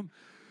problem?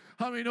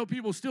 How many know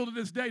people still to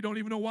this day don't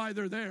even know why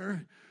they're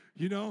there?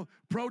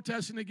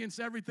 Protesting against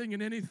everything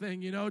and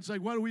anything. It's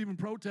like, what are we even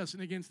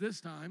protesting against this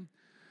time?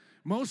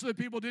 Most of the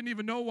people didn't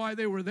even know why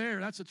they were there.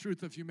 That's the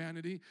truth of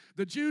humanity.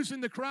 The Jews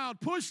in the crowd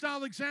pushed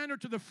Alexander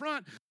to the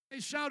front. They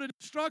shouted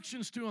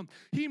instructions to him.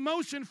 He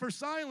motioned for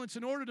silence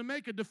in order to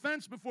make a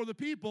defense before the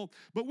people.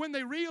 But when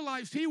they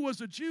realized he was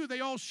a Jew,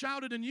 they all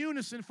shouted in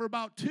unison for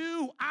about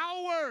 2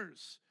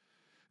 hours.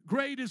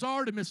 Great is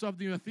Artemis of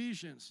the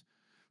Ephesians.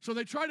 So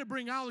they try to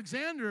bring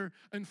Alexander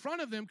in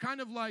front of them,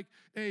 kind of like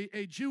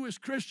a Jewish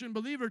Christian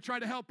believer, try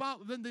to help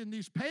out. Then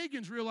these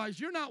pagans realize,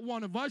 you're not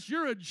one of us.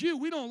 You're a Jew.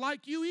 We don't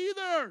like you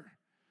either.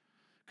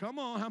 Come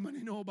on, how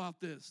many know about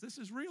this? This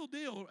is real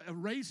deal.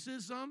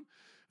 Racism,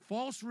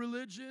 false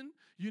religion,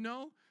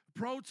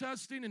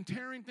 protesting and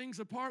tearing things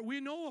apart. We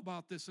know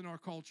about this in our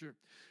culture.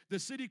 The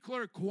city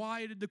clerk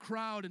quieted the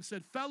crowd and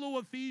said, fellow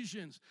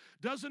Ephesians,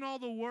 doesn't all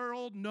the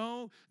world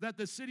know that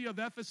the city of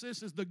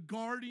Ephesus is the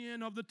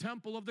guardian of the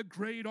temple of the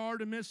great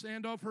Artemis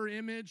and of her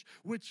image,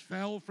 which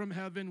fell from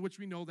heaven, which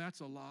we know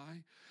that's a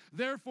lie.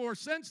 Therefore,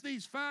 since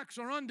these facts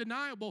are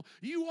undeniable,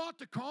 you ought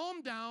to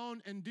calm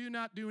down and do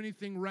not do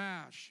anything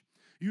rash.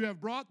 You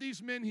have brought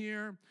these men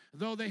here,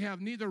 though they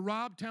have neither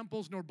robbed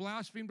temples nor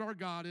blasphemed our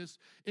goddess.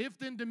 If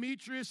then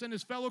Demetrius and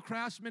his fellow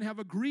craftsmen have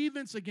a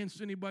grievance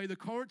against anybody, the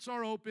courts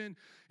are open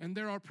and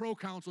there are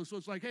proconsuls. So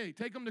it's like, hey,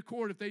 take them to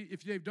court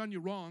if they've done you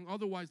wrong.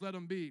 Otherwise, let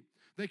them be.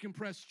 They can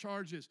press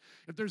charges.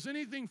 If there's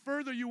anything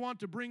further you want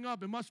to bring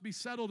up, it must be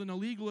settled in a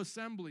legal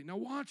assembly. Now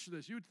watch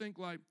this. You'd think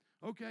like,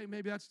 okay,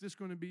 maybe that's just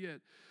going to be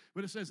it.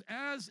 But it says,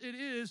 as it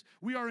is,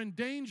 we are in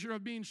danger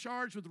of being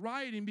charged with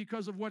rioting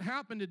because of what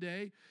happened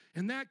today.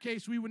 In that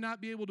case, we would not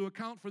be able to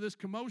account for this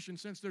commotion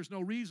since there's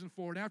no reason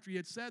for it. After he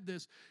had said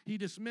this, he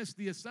dismissed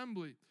the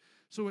assembly.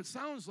 So it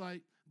sounds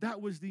like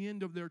that was the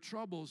end of their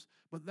troubles,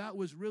 but that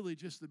was really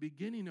just the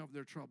beginning of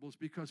their troubles,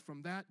 because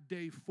from that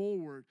day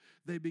forward,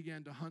 they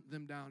began to hunt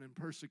them down and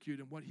persecute.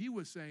 And what he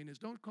was saying is,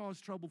 don't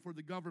cause trouble for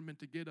the government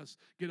to get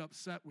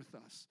upset with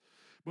us.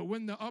 But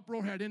when the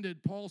uproar had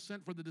ended, Paul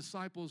sent for the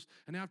disciples,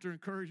 and after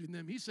encouraging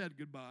them, he said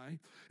goodbye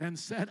and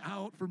set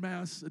out for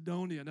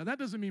Macedonia. Now, that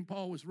doesn't mean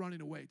Paul was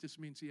running away. It just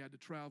means he had to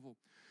travel.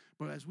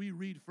 But as we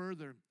read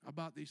further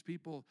about these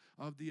people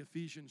of the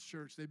Ephesians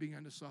church, they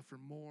began to suffer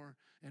more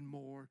and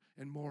more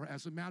and more.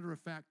 As a matter of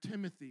fact,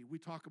 Timothy, we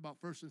talk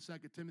about 1st and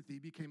 2nd Timothy, he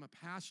became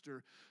a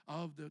pastor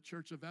of the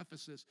church of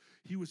Ephesus.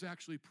 He was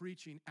actually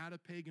preaching at a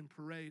pagan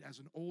parade as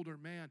an older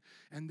man,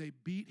 and they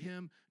beat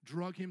him,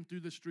 drug him through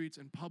the streets,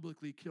 and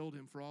publicly killed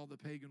him for all the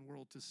pagan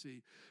world to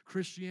see.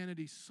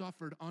 Christianity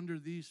suffered under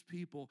these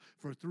people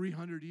for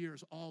 300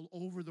 years all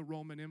over the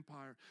Roman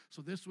Empire.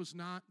 So this was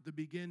not the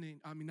beginning,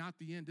 not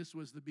the end, this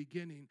was the beginning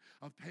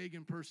of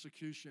pagan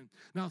persecution.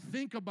 Now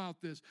think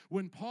about this.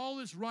 When Paul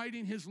is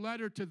writing his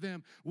letter to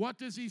them, what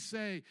does he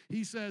say?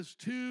 He says,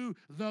 to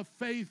the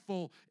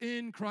faithful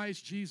in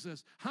Christ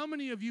Jesus. How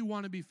many of you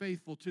want to be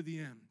faithful to the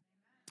end?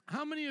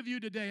 How many of you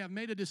today have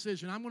made a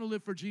decision, I'm going to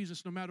live for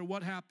Jesus no matter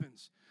what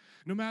happens?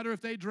 No matter if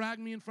they drag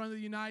me in front of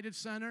the United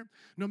Center,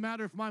 no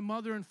matter if my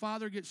mother and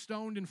father get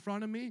stoned in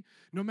front of me,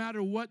 no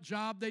matter what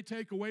job they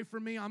take away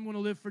from me, I'm going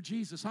to live for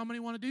Jesus. How many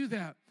want to do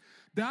that?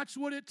 That's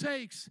what it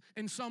takes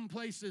in some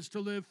places to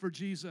live for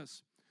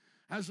Jesus.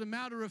 As a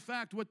matter of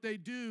fact, what they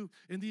do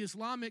in the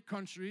Islamic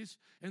countries,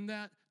 and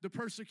that the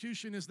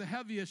persecution is the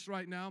heaviest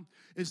right now,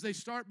 is they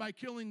start by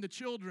killing the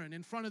children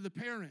in front of the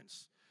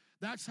parents.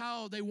 That's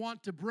how they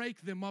want to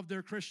break them of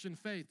their Christian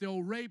faith.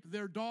 They'll rape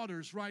their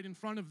daughters right in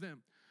front of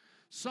them.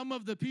 Some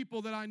of the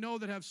people that I know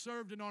that have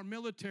served in our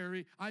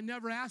military, I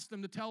never asked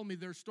them to tell me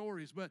their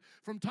stories, but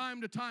from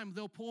time to time,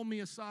 they'll pull me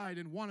aside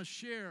and want to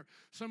share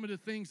some of the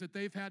things that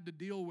they've had to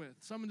deal with,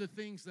 some of the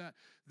things that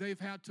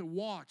they've had to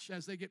watch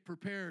as they get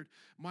prepared.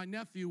 My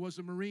nephew was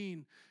a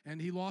Marine,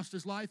 and he lost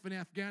his life in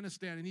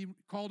Afghanistan, and he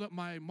called up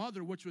my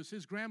mother, which was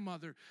his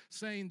grandmother,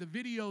 saying the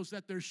videos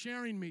that they're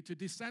sharing me to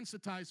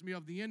desensitize me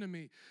of the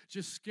enemy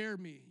just scare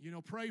me.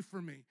 Pray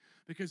for me,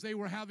 because they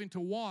were having to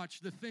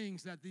watch the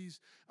things that these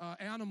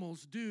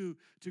animals do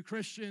to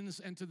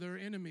Christians and to their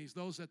enemies,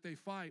 those that they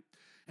fight.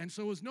 And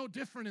so it was no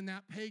different in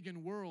that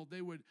pagan world.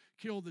 They would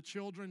kill the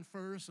children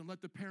first and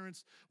let the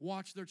parents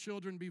watch their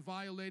children be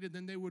violated.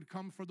 Then they would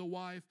come for the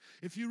wife.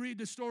 If you read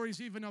the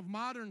stories even of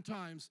modern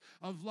times,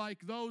 of like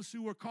those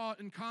who were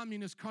caught in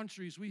communist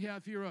countries, we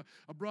have here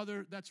a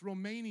brother that's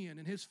Romanian,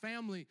 and his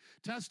family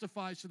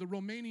testifies to the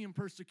Romanian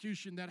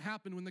persecution that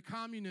happened when the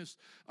communists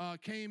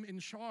came in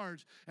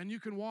charge. And you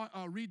can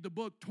read the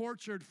book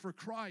Tortured for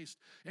Christ,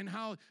 and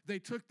how they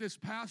took this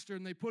pastor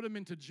and they put him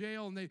into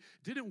jail, and they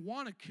didn't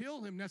want to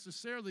kill him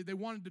necessarily. They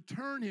wanted to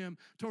turn him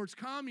towards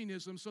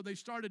communism, so they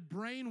started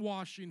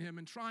brainwashing him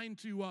and trying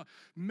to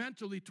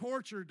mentally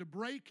torture to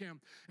break him.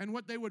 And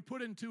what they would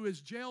put into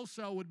his jail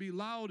cell would be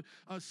loud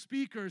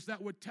speakers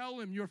that would tell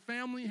him, your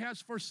family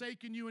has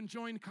forsaken you and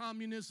joined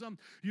communism.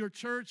 Your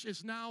church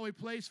is now a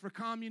place for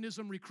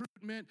communism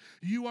recruitment.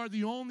 You are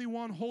the only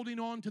one holding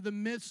on to the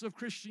myths of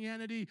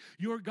Christianity.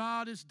 Your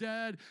God is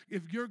dead.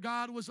 If your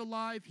God was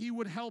alive, he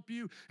would help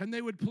you. And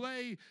they would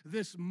play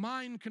this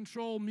mind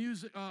control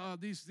music,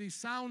 these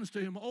sounds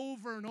to him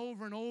over and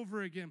over and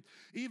over again.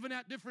 Even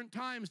at different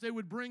times, they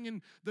would bring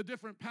in the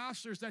different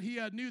pastors that he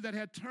knew that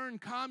had turned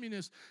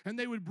communist, and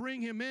they would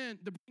bring him in,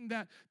 to bring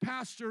that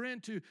pastor in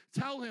to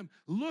tell him,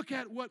 look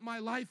at what my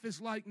life is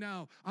like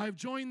now. I've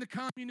joined the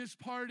Communist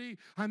Party.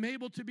 I'm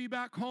able to be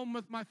back home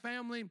with my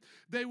family.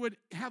 They would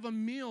have a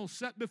meal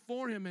set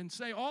before him and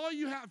say, all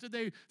you have to,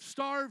 they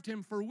starved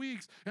him for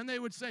weeks, and they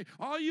would say,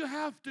 all you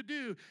have to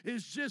do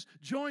is just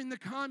join the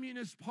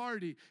Communist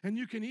Party, and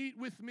you can eat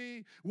with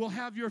me. We'll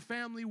have your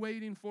family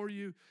waiting for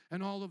you,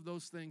 and all of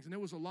those things. And it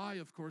was a lie,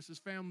 of course. His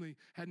family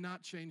had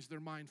not changed their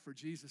mind for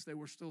Jesus. They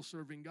were still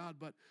serving God.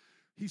 But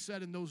he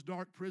said in those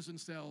dark prison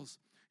cells,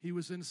 he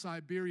was in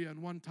Siberia,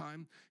 and one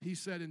time he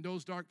said in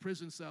those dark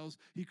prison cells,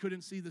 he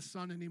couldn't see the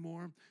sun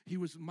anymore. He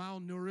was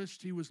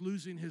malnourished. He was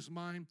losing his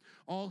mind.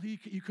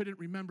 He couldn't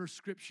remember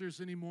scriptures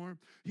anymore.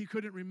 He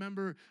couldn't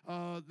remember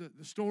the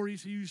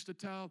stories he used to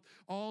tell.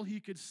 All he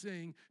could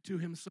sing to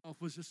himself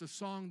was just a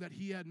song that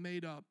he had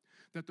made up,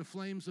 that the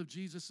flames of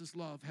Jesus'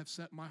 love have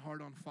set my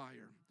heart on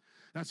fire.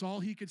 That's all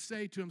he could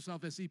say to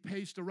himself as he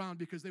paced around,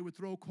 because they would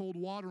throw cold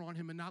water on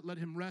him and not let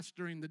him rest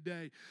during the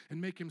day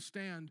and make him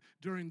stand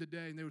during the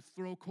day, and they would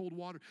throw cold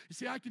water. You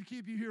see, I could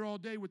keep you here all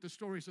day with the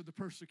stories of the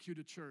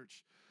persecuted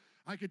church.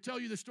 I could tell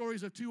you the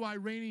stories of 2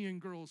 Iranian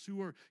girls who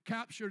were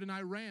captured in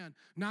Iran,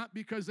 not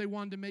because they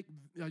wanted to make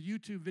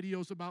YouTube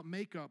videos about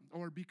makeup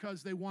or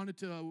because they wanted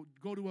to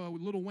go to a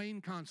Lil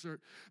Wayne concert,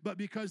 but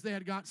because they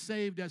had got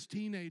saved as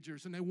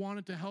teenagers and they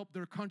wanted to help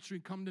their country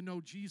come to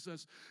know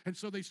Jesus. And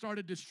so they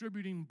started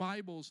distributing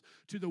Bibles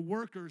to the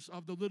workers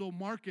of the little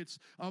markets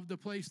of the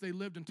place they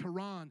lived in,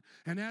 Tehran.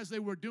 And as they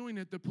were doing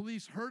it, the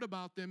police heard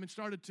about them and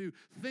started to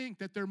think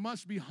that there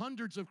must be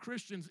hundreds of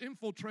Christians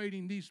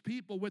infiltrating these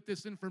people with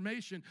this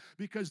information,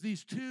 because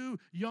these 2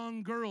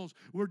 young girls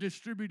were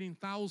distributing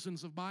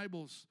thousands of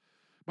Bibles.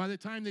 By the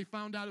time they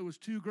found out it was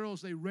 2 girls,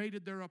 they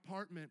raided their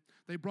apartment.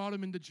 They brought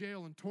them into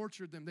jail and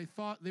tortured them. They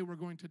thought they were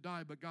going to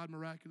die, but God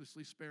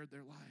miraculously spared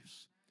their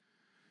lives.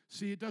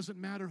 See, it doesn't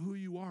matter who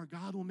you are.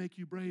 God will make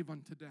you brave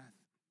unto death.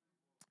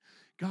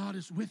 God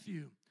is with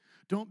you.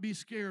 Don't be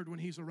scared when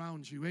he's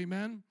around you.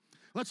 Amen?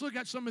 Let's look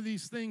at some of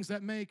these things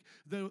that make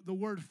the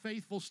word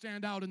faithful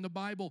stand out in the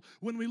Bible.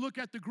 When we look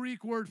at the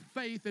Greek word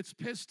faith, it's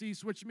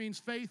pistis, which means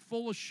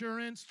faithful,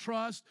 assurance,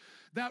 trust.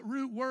 That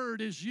root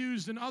word is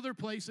used in other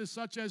places,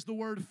 such as the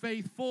word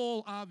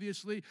faithful,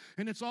 obviously,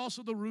 and it's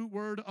also the root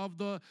word of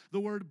the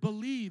word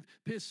believe,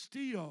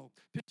 pistio.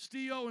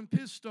 Pistio and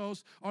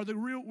pistos are the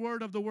root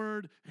word of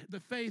the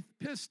faith,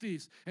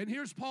 pistis. And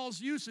here's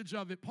Paul's usage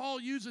of it. Paul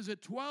uses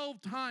it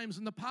 12 times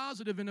in the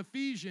positive in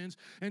Ephesians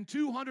and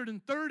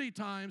 230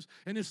 times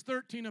in his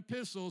 13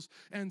 epistles.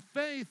 And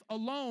faith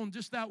alone,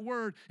 just that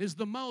word, is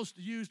the most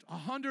used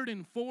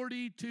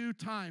 142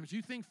 times.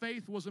 You think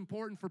faith was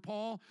important for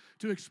Paul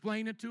to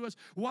explain it to us?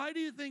 Why do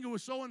you think it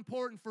was so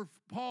important for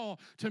Paul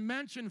to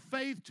mention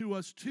faith to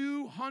us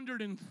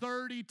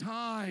 230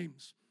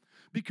 times?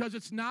 Because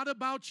it's not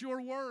about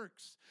your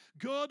works.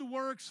 Good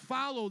works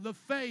follow the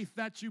faith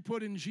that you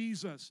put in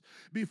Jesus.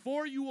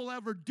 Before you will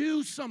ever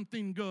do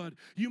something good,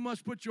 you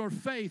must put your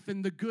faith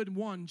in the good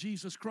one,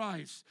 Jesus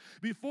Christ.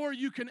 Before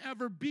you can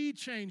ever be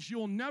changed, you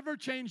will never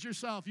change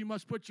yourself. You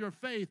must put your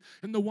faith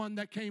in the one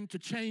that came to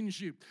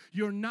change you.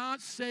 You're not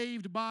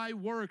saved by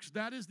works.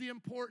 That is the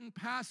important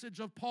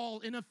passage of Paul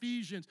in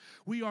Ephesians.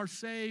 We are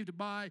saved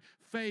by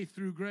faith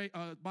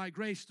by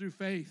grace through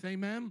faith.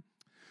 Amen.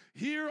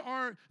 Here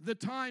are the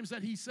times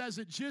that he says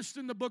it just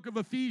in the book of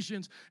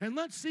Ephesians. And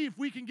let's see if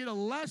we can get a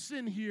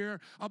lesson here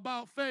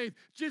about faith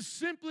just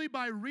simply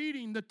by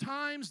reading the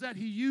times that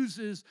he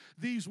uses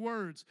these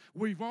words.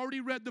 We've already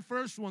read the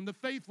first one, the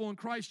faithful in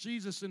Christ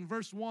Jesus in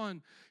verse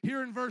 1.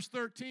 Here in verse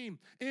 13,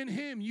 in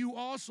him you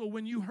also,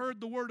 when you heard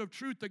the word of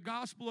truth, the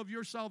gospel of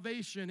your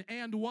salvation,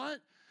 and what?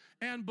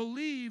 And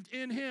believed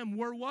in him,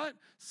 were what?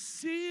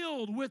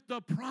 Sealed with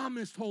the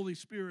promised Holy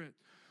Spirit.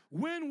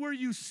 When were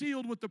you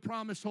sealed with the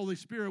promised Holy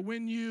Spirit?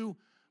 When you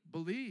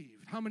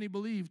believed. How many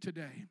believe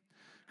today?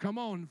 Come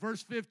on,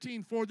 verse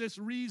 15, for this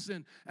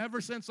reason,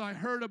 ever since I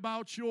heard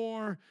about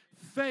your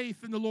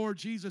faith in the Lord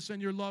Jesus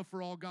and your love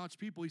for all God's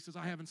people, he says,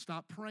 I haven't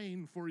stopped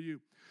praying for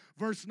you.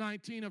 Verse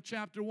 19 of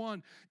chapter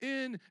 1,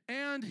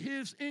 and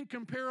his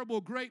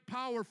incomparable great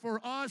power for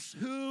us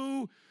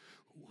who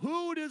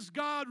does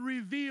God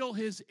reveal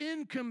his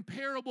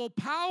incomparable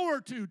power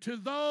to? To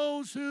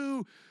those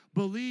who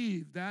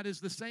believe. That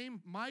is the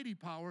same mighty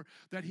power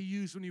that he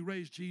used when he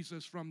raised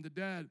Jesus from the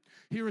dead.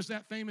 Here is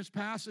that famous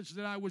passage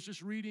that I was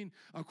just reading,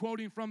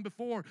 quoting from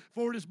before.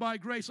 For it is by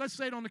grace. Let's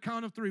say it on the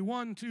count of 3.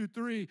 1, 2,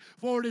 3.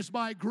 For it is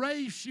by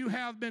grace you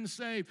have been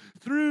saved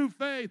through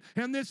faith.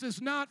 And this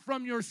is not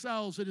from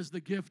yourselves. It is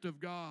the gift of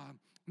God.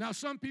 Now,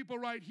 some people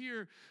right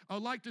here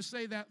like to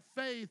say that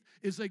faith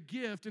is a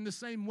gift in the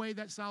same way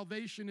that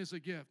salvation is a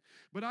gift.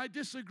 But I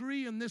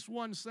disagree in this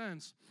one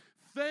sense.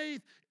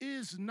 Faith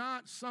is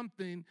not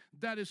something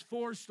that is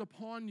forced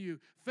upon you.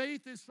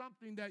 Faith is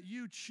something that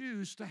you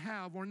choose to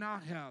have or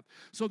not have.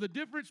 So the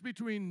difference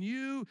between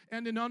you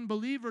and an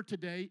unbeliever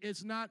today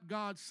is not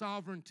God's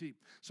sovereignty.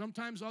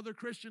 Sometimes other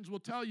Christians will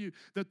tell you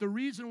that the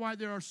reason why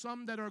there are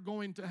some that are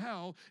going to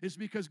hell is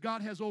because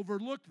God has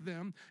overlooked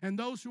them, and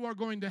those who are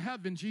going to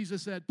heaven,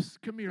 Jesus said,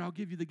 come here, I'll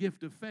give you the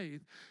gift of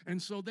faith.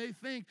 And so they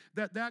think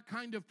that that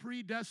kind of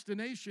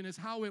predestination is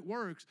how it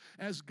works,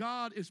 as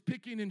God is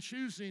picking and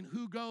choosing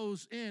who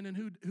goes in and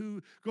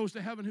who goes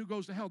to heaven, who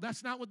goes to hell.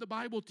 That's not what the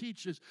Bible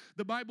teaches.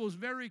 The Bible is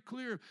very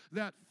clear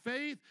that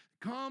faith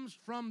comes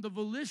from the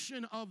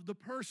volition of the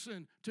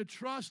person to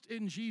trust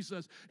in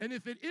Jesus. And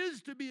if it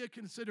is to be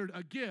considered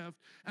a gift,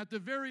 at the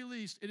very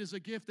least, it is a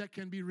gift that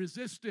can be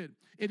resisted.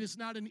 It is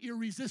not an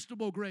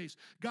irresistible grace.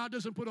 God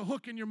doesn't put a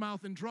hook in your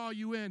mouth and draw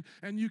you in,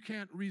 and you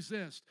can't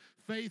resist.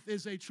 Faith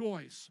is a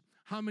choice.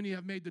 How many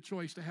have made the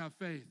choice to have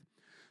faith?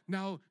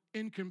 Now,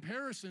 in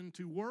comparison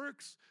to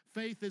works,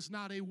 faith is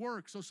not a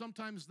work. So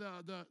sometimes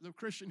the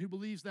Christian who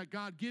believes that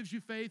God gives you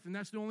faith and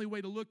that's the only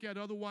way to look at it,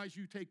 otherwise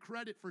you take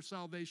credit for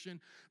salvation,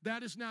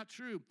 that is not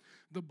true.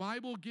 The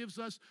Bible gives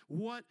us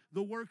what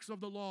the works of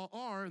the law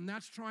are, and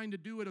that's trying to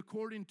do it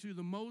according to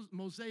the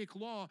Mosaic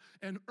law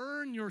and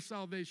earn your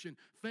salvation.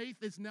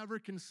 Faith is never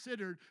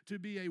considered to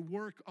be a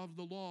work of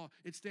the law.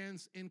 It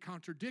stands in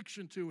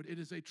contradiction to it. It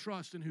is a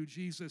trust in who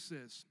Jesus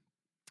is.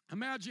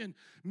 Imagine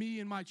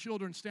me and my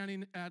children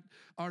standing at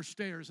our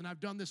stairs, and I've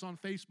done this on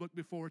Facebook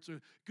before. It's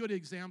a good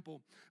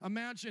example.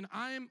 Imagine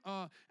I'm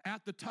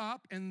at the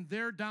top, and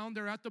they're down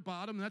there at the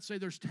bottom. Let's say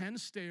there's 10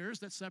 stairs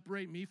that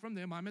separate me from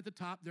them. I'm at the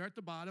top, they're at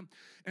the bottom.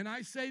 And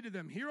I say to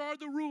them, here are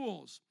the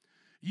rules.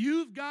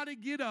 You've got to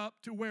get up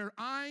to where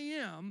I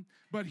am,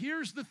 but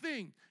here's the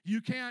thing.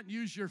 You can't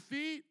use your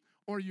feet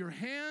or your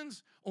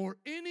hands or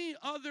any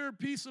other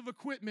piece of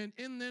equipment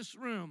in this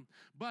room,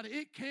 but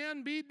it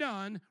can be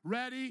done.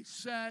 Ready,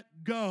 set,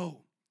 go.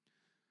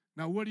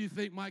 Now, what do you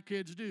think my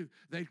kids do?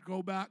 They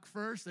go back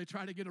first, they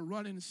try to get a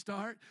running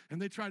start,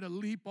 and they try to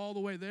leap all the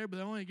way there, but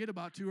they only get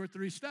about 2 or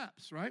 3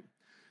 steps, right?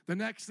 The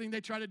next thing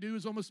they try to do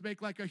is almost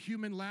make like a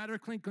human ladder,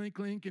 clink, clink,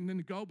 clink, and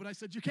then go. But I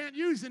said, you can't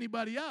use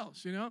anybody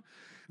else, you know.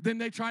 Then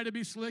they try to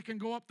be slick and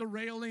go up the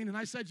railing, and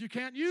I said, you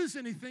can't use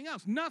anything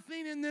else.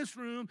 Nothing in this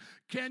room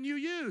can you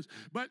use,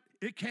 but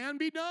it can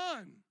be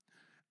done.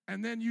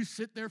 And then you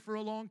sit there for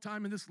a long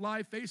time, and this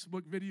live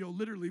Facebook video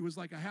literally was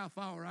like a half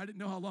hour. I didn't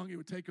know how long it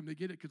would take them to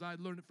get it because I had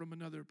learned it from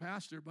another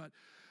pastor. But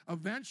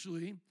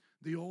eventually,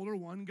 the older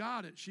one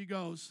got it. She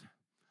goes,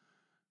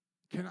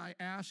 "Can I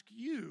ask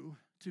you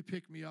to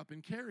pick me up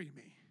and carry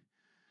me?"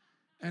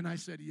 And I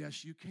said,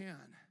 "Yes, you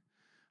can.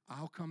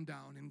 I'll come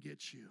down and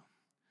get you."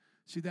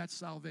 See, that's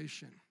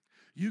salvation.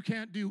 You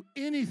can't do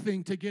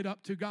anything to get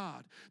up to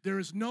God. There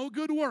is no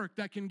good work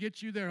that can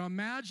get you there.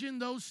 Imagine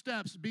those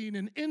steps being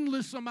an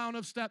endless amount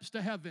of steps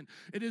to heaven.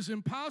 It is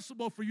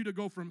impossible for you to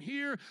go from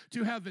here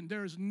to heaven.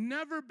 There has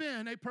never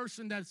been a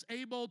person that's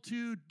able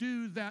to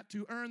do that,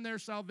 to earn their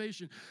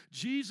salvation.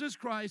 Jesus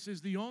Christ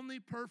is the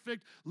only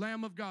perfect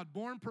Lamb of God,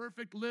 born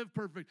perfect, lived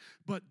perfect.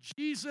 But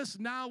Jesus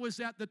now is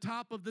at the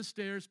top of the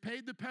stairs,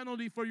 paid the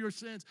penalty for your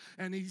sins,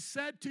 and he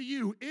said to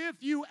you,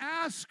 if you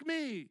ask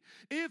me,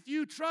 if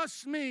you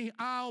trust me,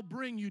 I'll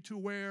bring you to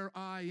where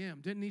I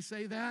am. Didn't he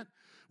say that?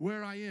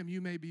 Where I am,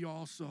 you may be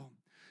also.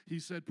 He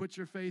said, put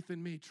your faith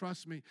in me.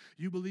 Trust me.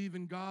 You believe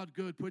in God,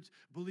 good.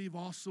 Believe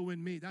also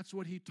in me. That's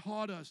what he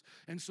taught us.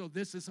 And so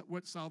this is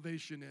what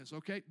salvation is,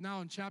 okay?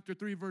 Now in chapter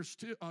 3, verse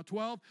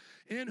 12,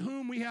 in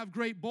whom we have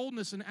great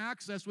boldness and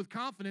access with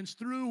confidence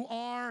through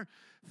our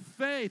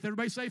faith.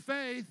 Everybody say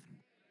faith.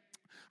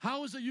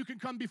 How is it you can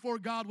come before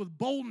God with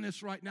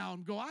boldness right now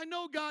and go, I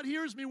know God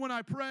hears me when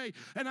I pray,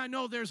 and I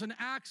know there's an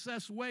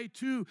access way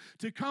to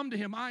come to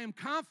him. I am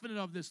confident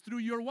of this through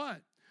your what?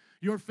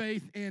 Your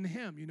faith in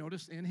him. You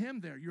notice in him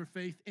there, your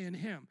faith in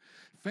him.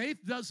 Faith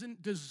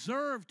doesn't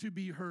deserve to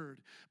be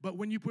heard, but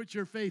when you put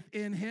your faith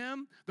in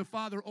him, the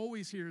Father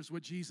always hears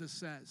what Jesus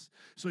says.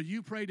 So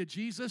you pray to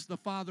Jesus, the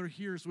Father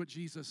hears what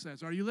Jesus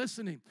says. Are you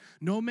listening?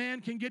 No man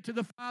can get to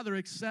the Father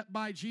except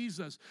by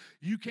Jesus.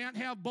 You can't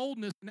have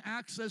boldness and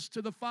access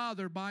to the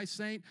Father by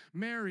Saint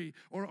Mary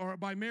or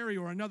by Mary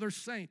or another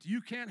saint.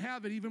 You can't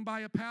have it even by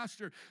a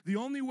pastor. The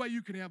only way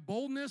you can have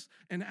boldness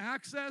and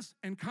access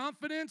and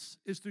confidence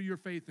is through your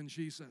faith in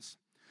Jesus.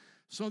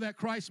 So that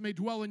Christ may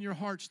dwell in your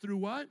hearts through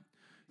what?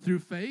 Through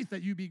faith,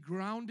 that you be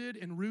grounded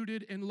and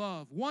rooted in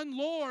love. One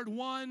Lord,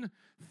 one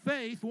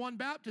faith, one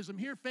baptism.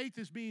 Here faith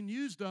is being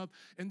used of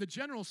in the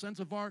general sense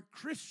of our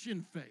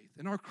Christian faith,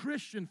 and our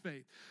Christian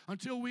faith,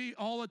 until we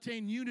all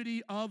attain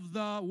unity of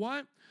the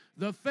what?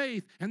 The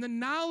faith and the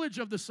knowledge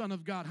of the Son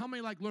of God. How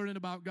many like learning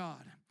about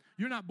God?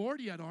 You're not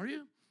bored yet, are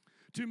you?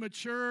 To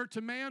mature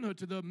to manhood,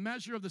 to the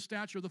measure of the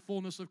stature of the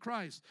fullness of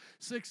Christ.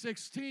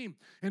 6:16,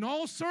 in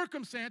all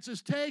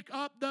circumstances take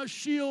up the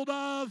shield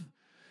of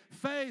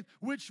faith,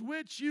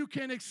 which you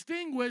can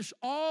extinguish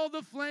all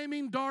the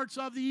flaming darts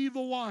of the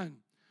evil one.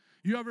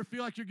 You ever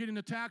feel like you're getting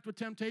attacked with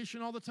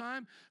temptation all the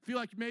time? Feel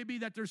like maybe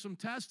that there's some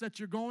tests that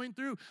you're going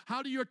through?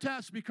 How do your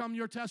tests become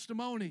your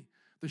testimony?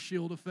 The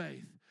shield of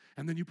faith.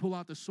 And then you pull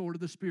out the sword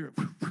of the Spirit,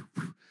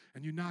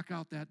 and you knock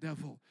out that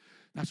devil.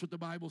 That's what the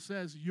Bible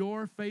says.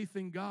 Your faith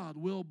in God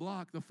will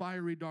block the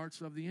fiery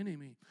darts of the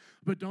enemy.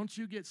 But don't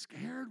you get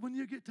scared when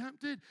you get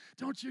tempted?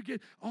 Don't you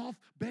get off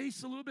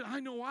base a little bit? I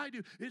know I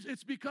do.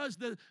 It's because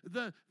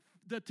the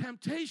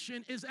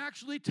temptation is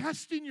actually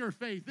testing your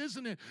faith,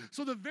 isn't it?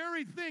 So the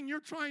very thing you're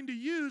trying to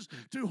use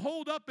to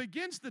hold up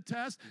against the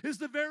test is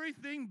the very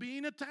thing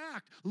being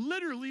attacked.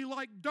 Literally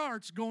like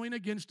darts going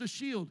against a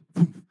shield.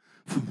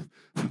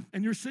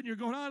 And you're sitting here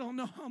going, I don't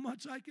know how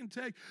much I can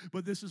take.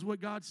 But this is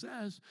what God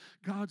says.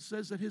 God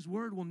says that his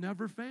word will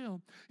never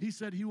fail. He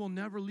said he will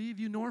never leave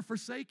you nor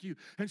forsake you.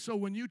 And so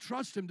when you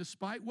trust him,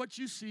 despite what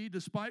you see,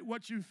 despite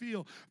what you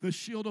feel, the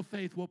shield of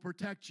faith will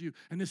protect you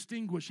and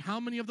extinguish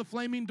how many of the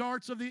flaming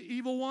darts of the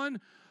evil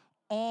one?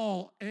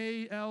 All.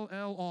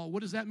 A-L-L, all.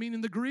 What does that mean in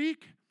the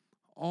Greek?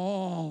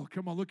 All.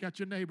 Come on, look at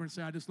your neighbor and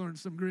say, I just learned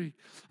some Greek.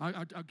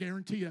 I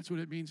guarantee you that's what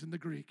it means in the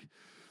Greek.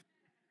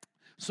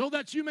 So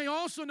that you may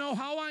also know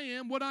how I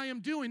am, what I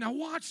am doing. Now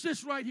watch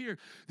this right here.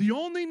 The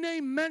only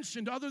name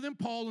mentioned other than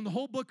Paul in the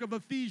whole book of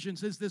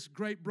Ephesians is this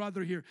great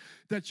brother here.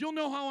 That you'll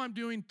know how I'm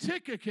doing.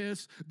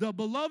 Tychicus, the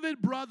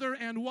beloved brother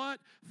and what?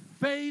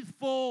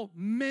 Faithful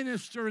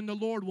minister in the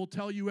Lord will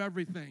tell you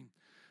everything.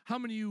 How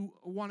many of you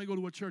want to go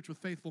to a church with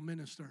faithful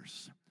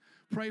ministers?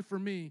 Pray for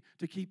me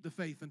to keep the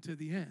faith unto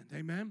the end.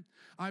 Amen?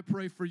 I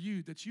pray for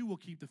you that you will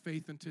keep the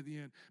faith unto the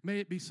end.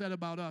 May it be said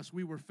about us,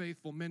 we were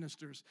faithful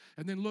ministers.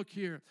 And then look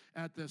here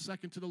at the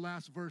second to the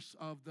last verse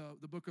of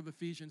the book of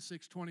Ephesians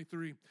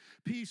 6:23.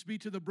 Peace be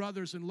to the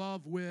brothers in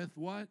love with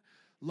what?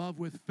 Love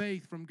with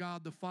faith from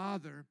God the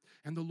Father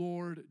and the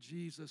Lord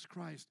Jesus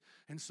Christ.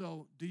 And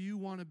so, do you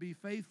want to be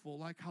faithful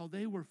like how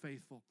they were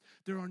faithful?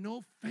 There are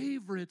no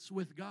favorites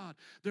with God.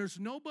 There's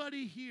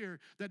nobody here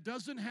that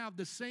doesn't have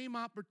the same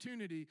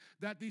opportunity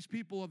that these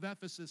people of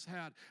Ephesus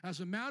had.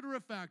 As a matter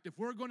of fact, if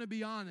we're going to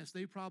be honest,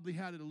 they probably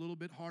had it a little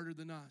bit harder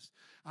than us.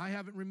 I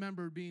haven't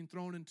remembered being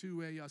thrown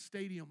into a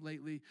stadium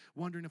lately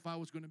wondering if I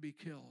was going to be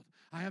killed.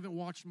 I haven't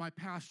watched my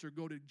pastor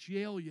go to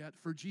jail yet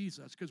for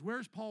Jesus. Because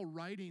where's Paul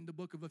writing the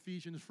book of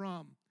Ephesians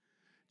from?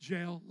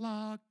 Jail,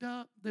 locked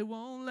up, they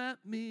won't let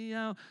me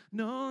out.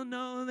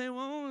 No, they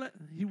won't let.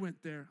 He went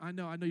there. I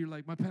know you're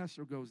like, my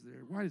pastor goes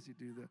there. Why does he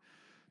do that?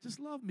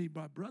 Just love me,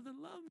 my brother,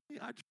 love me.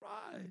 I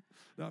try.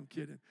 No, I'm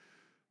kidding.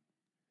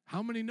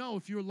 How many know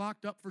if you're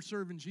locked up for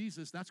serving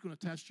Jesus, that's going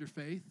to test your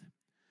faith?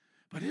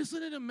 But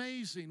isn't it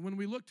amazing when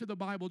we look to the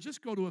Bible?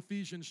 Just go to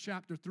Ephesians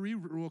chapter 3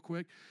 real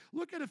quick.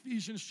 Look at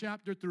Ephesians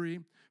chapter 3.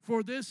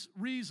 For this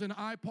reason,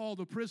 I, Paul,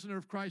 the prisoner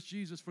of Christ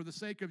Jesus, for the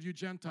sake of you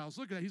Gentiles.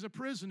 Look at that. He's a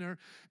prisoner.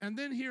 And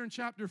then here in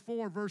chapter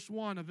 4, verse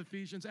 1 of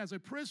Ephesians, as a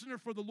prisoner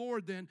for the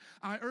Lord, then,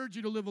 I urge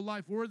you to live a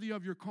life worthy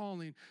of your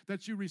calling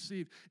that you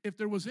received. If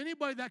there was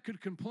anybody that could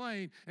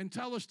complain and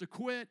tell us to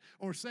quit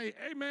or say,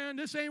 hey, man,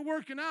 this ain't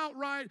working out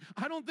right.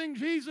 I don't think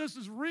Jesus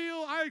is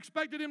real. I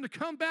expected him to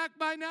come back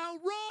by now.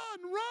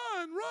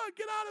 Run,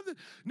 get out of it.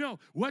 No,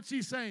 what's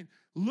he saying?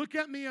 Look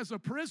at me as a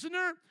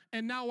prisoner,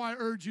 and now I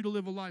urge you to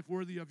live a life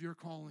worthy of your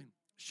calling.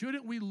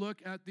 Shouldn't we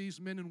look at these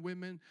men and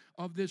women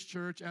of this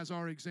church as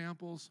our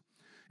examples?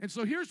 And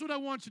so here's what I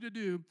want you to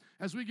do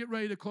as we get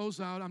ready to close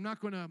out. I'm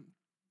not going to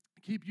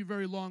keep you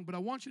very long, but I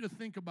want you to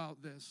think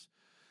about this.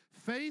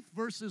 Faith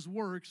versus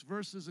works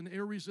versus an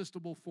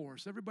irresistible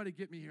force. Everybody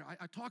get me here.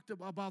 I talked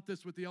about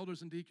this with the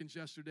elders and deacons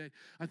yesterday.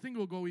 I think it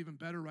will go even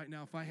better right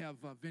now if I have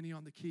Vinny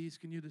on the keys.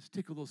 Can you just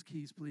tickle those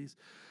keys, please?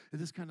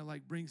 This kind of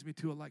like brings me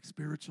to a like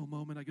spiritual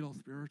moment. I get all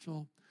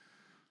spiritual.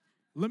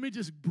 Let me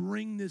just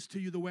bring this to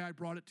you the way I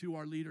brought it to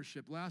our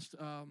leadership. Last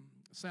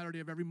Saturday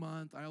of every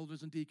month, our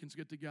elders and deacons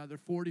get together,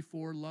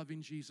 44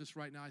 loving Jesus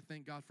right now. I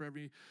thank God for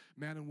every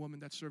man and woman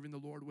that's serving the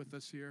Lord with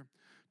us here.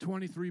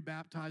 23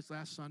 baptized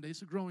last Sunday.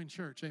 It's a growing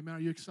church. Amen.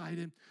 Are you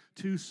excited?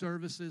 2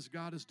 services.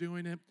 God is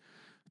doing it.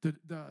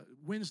 The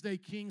Wednesday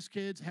Kings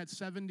kids had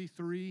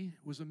 73.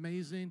 It was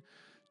amazing.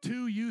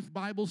 2 youth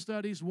Bible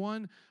studies.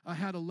 One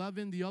had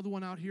 11. The other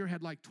one out here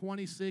had like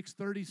 26,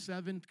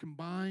 37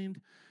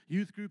 combined.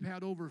 Youth group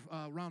had over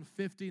around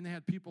 50, and they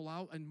had people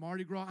out in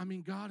Mardi Gras. I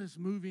mean, God is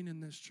moving in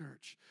this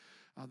church.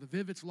 The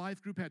Vivitz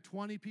Life Group had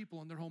 20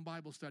 people in their home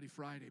Bible study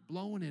Friday,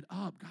 blowing it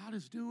up. God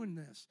is doing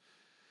this.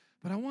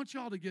 But I want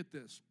y'all to get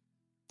this,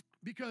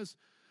 because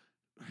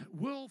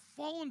we'll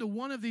fall into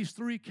one of these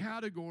 3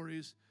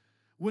 categories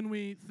when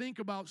we think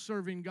about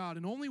serving God,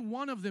 and only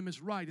one of them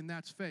is right, and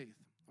that's faith.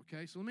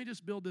 Okay, so let me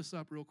just build this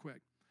up real quick.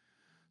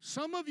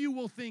 Some of you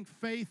will think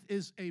faith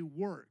is a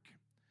work,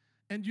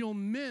 and you'll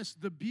miss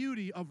the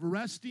beauty of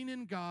resting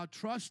in God,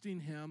 trusting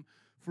Him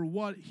for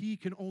what He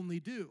can only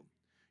do.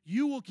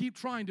 You will keep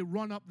trying to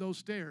run up those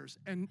stairs,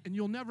 and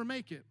you'll never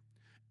make it.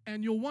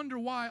 And you'll wonder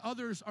why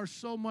others are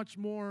so much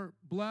more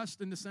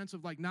blessed in the sense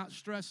of like not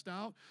stressed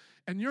out.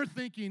 And you're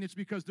thinking it's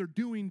because they're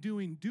doing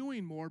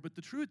more, but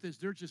the truth is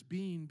they're just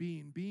being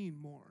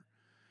more.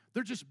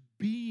 They're just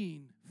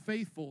being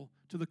faithful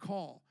to the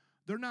call.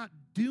 They're not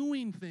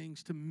doing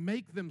things to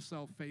make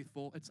themselves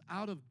faithful. It's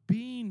out of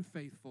being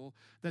faithful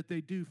that they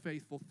do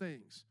faithful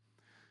things.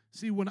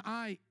 See, when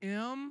I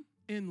am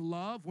in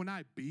love, when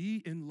I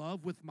be in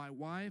love with my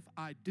wife,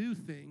 I do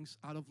things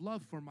out of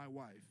love for my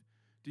wife.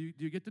 Do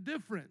you get the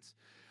difference?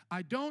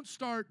 I don't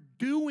start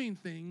doing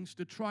things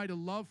to try to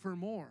love her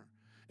more.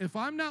 If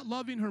I'm not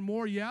loving her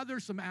more, yeah,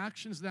 there's some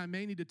actions that I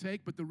may need to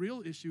take, but the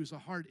real issue is a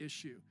heart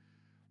issue.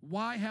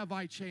 Why have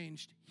I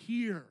changed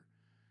here?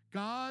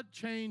 God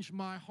changed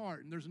my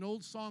heart. And there's an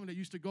old song that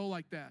used to go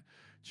like that.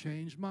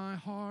 Change my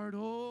heart,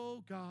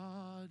 oh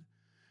God,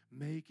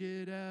 make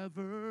it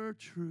ever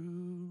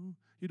true.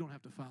 You don't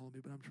have to follow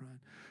me, but I'm trying.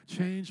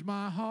 Change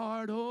my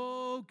heart,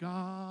 oh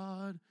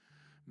God,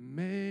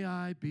 may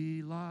I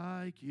be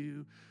like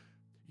you.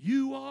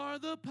 You are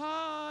the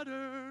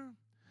potter,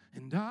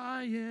 and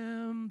I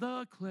am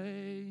the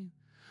clay.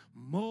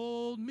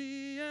 Mold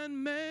me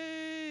and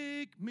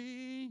make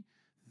me.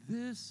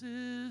 This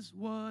is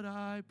what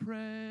I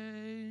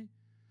pray.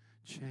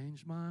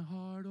 Change my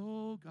heart,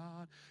 oh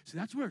God. See,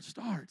 that's where it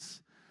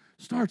starts.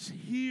 Starts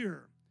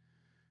here.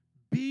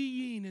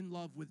 Being in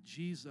love with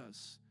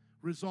Jesus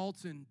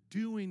results in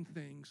doing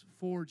things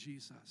for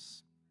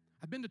Jesus.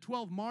 I've been to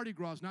 12 Mardi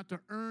Gras not to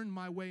earn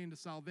my way into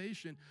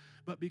salvation,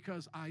 but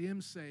because I am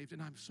saved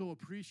and I'm so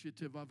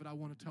appreciative of it, I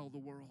want to tell the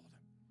world.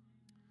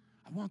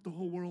 I want the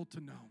whole world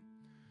to know.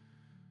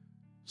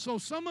 So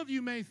some of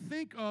you may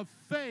think of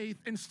faith,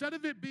 instead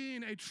of it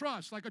being a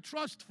trust, like a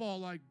trust fall,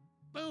 like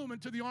boom,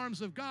 into the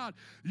arms of God.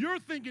 You're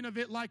thinking of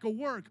it like a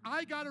work.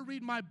 I got to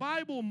read my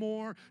Bible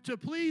more to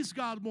please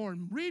God more.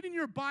 And reading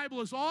your Bible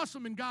is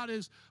awesome, and God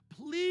is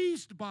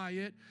pleased by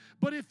it.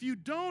 But if you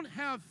don't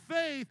have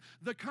faith,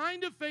 the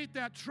kind of faith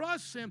that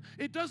trusts Him,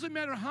 it doesn't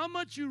matter how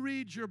much you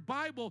read your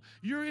Bible,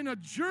 you're in a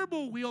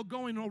gerbil wheel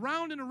going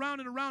around and around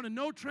and around, and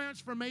no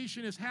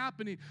transformation is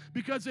happening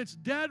because it's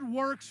dead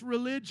works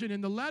religion.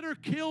 And the letter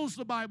kills,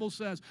 the Bible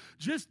says.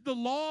 Just the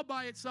law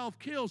by itself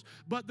kills,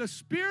 but the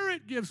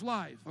Spirit gives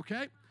life,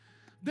 okay?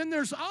 Then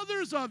there's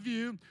others of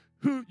you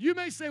who you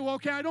may say, well,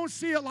 okay, I don't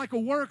see it like a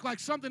work, like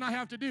something I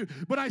have to do,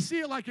 but I see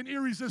it like an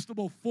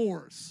irresistible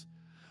force.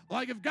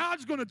 Like if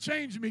God's going to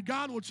change me,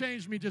 God will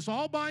change me just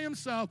all by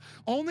Himself.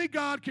 Only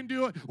God can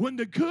do it. When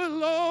the good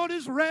Lord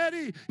is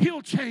ready,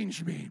 He'll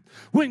change me.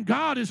 When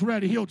God is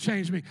ready, He'll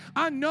change me.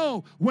 I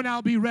know when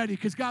I'll be ready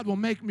because God will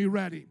make me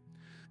ready.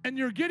 And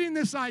you're getting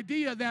this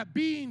idea that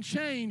being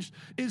changed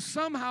is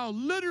somehow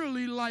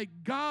literally like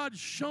God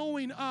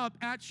showing up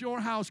at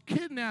your house,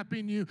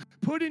 kidnapping you,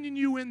 putting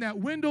you in that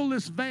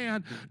windowless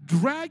van,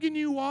 dragging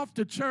you off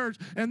to church,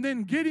 and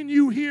then getting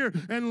you here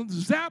and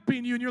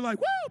zapping you. And you're like,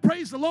 woo,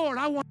 praise the Lord,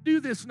 I want to do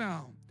this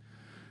now.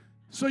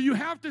 So you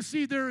have to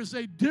see there is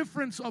a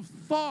difference of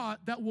thought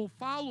that will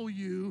follow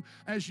you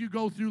as you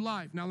go through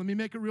life. Now, let me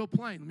make it real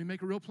plain. Let me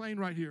make it real plain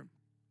right here.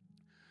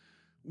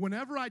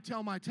 Whenever I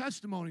tell my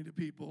testimony to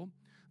people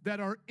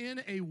that are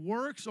in a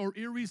works or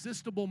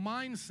irresistible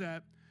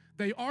mindset,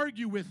 they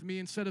argue with me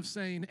instead of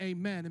saying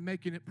amen and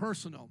making it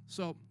personal.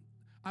 So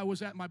I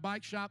was at my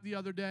bike shop the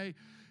other day,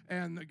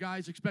 and the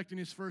guy's expecting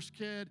his first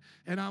kid,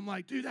 and I'm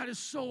like, dude, that is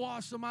so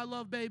awesome. I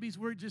love babies.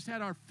 We just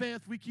had our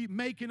fifth. We keep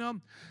making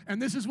them.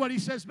 And this is what he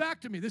says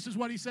back to me. This is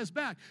what he says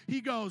back.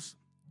 He goes,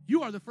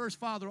 you are the first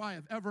father I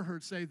have ever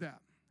heard say that,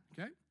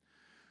 okay?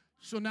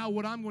 So now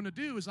what I'm going to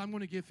do is I'm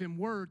going to give him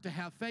word to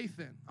have faith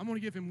in. I'm going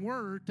to give him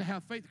word to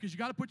have faith, because you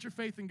got to put your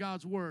faith in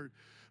God's word.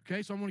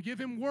 Okay, so I'm going to give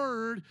him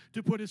word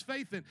to put his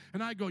faith in.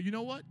 And I go, you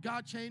know what?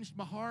 God changed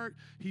my heart.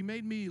 He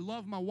made me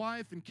love my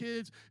wife and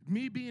kids.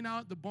 Me being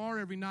out at the bar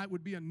every night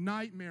would be a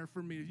nightmare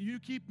for me. You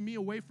keep me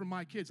away from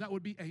my kids, that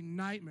would be a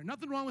nightmare.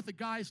 Nothing wrong with a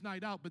guy's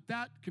night out, but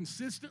that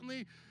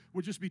consistently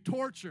would just be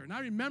torture. And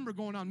I remember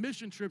going on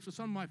mission trips with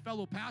some of my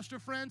fellow pastor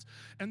friends,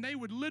 and they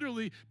would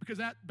literally, because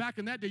back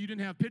in that day you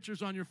didn't have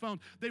pictures on your phone,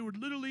 they would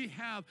literally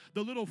have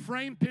the little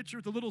frame picture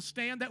with the little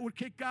stand that would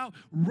kick out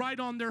right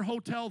on their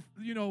hotel,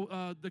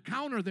 the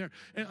counter there,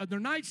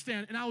 their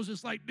nightstand. And I was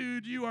just like,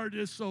 dude, you are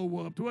just so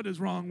whooped. What is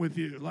wrong with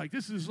you? Like,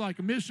 this is like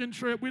a mission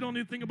trip. We don't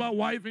need to think about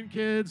wife and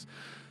kids.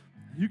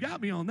 You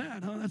got me on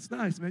that, huh? That's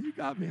nice, man. You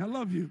got me. I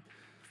love you.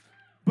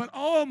 But,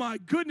 oh, my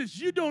goodness,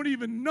 you don't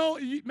even know,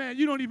 man,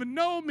 you don't even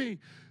know me.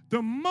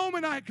 The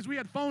moment because we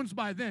had phones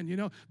by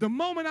then, the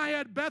moment I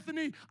had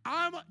Bethany,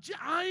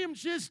 I am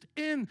just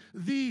in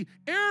the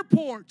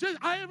airport.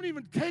 I haven't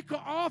even taken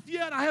off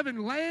yet. I haven't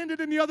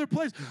landed in the other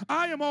place.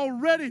 I am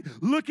already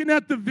looking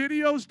at the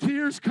videos,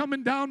 tears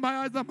coming down my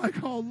eyes. I'm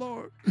like, oh,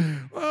 Lord,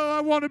 oh,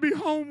 I want to be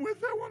home with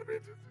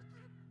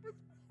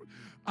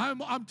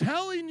I'm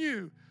telling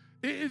you.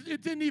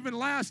 It didn't even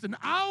last an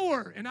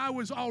hour, and I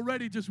was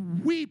already just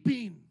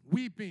weeping,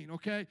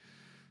 okay?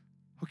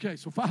 Okay,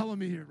 so follow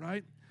me here,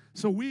 right?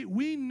 So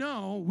we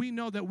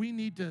know that we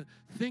need to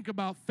think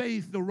about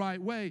faith the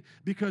right way,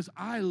 because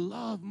I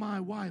love my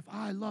wife.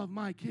 I love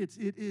my kids.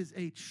 It is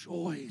a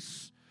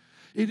choice.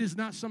 It is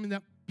not something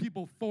that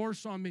people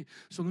force on me.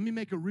 So let me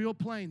make it real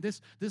plain.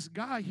 This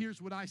guy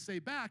hears what I say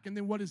back, and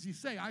then what does he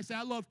say? I say,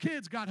 I love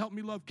kids. God help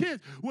me love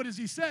kids. What does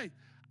he say?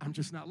 I'm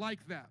just not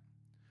like that.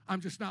 I'm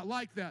just not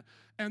like that.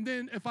 And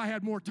then if I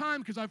had more time,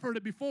 because I've heard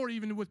it before,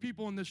 even with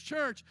people in this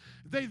church,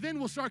 they then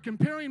will start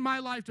comparing my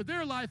life to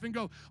their life and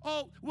go,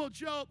 oh, well,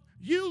 Joe,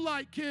 you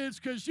like kids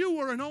because you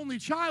were an only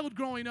child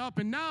growing up,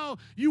 and now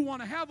you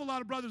want to have a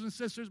lot of brothers and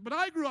sisters, but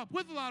I grew up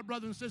with a lot of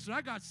brothers and sisters.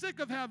 I got sick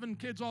of having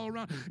kids all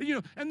around,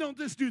 and they'll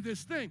just do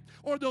this thing.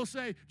 Or they'll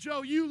say,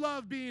 Joe, you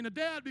love being a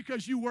dad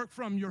because you work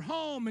from your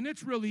home, and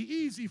it's really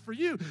easy for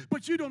you,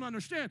 but you don't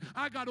understand.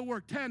 I got to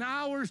work 10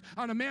 hours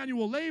on a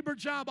manual labor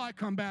job. I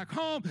come back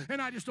home,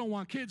 and I just don't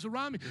want kids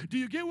around me. Do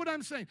you get what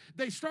I'm saying?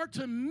 They start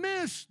to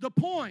miss the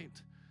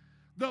point.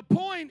 The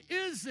point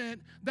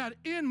isn't that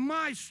in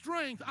my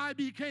strength I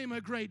became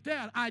a great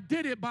dad. I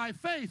did it by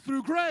faith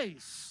through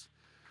grace.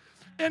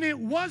 And it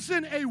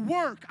wasn't a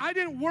work. I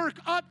didn't work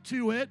up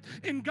to it,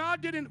 and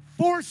God didn't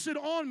force it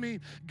on me.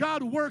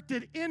 God worked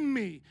it in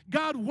me.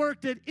 God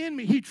worked it in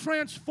me. He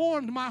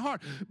transformed my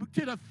heart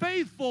to the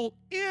faithful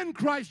in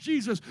Christ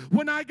Jesus.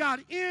 When I got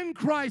in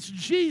Christ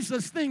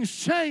Jesus, things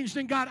changed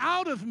and got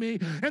out of me,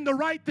 and the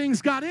right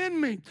things got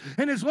in me.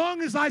 And as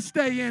long as I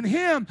stay in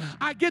Him,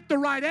 I get the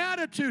right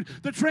attitude,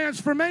 the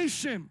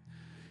transformation.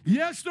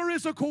 Yes, there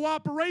is a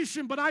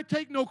cooperation, but I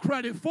take no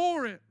credit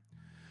for it.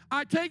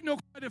 I take no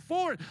credit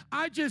for it.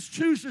 I just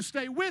choose to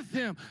stay with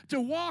Him,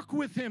 to walk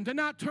with Him, to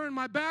not turn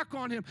my back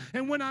on Him.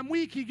 And when I'm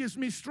weak, He gives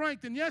me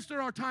strength. And yes,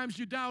 there are times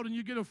you doubt and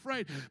you get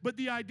afraid. But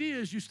the idea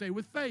is you stay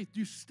with faith.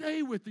 You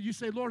stay with it. You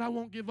say, Lord, I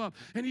won't give up.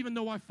 And even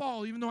though I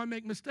fall, even though I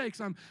make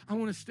mistakes, I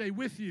want to stay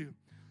with you.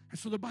 And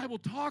so the Bible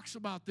talks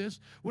about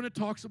this when it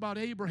talks about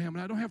Abraham.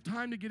 And I don't have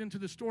time to get into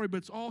the story, but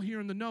it's all here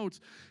in the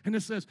notes. And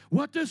it says,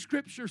 what does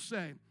Scripture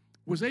say?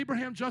 Was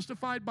Abraham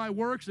justified by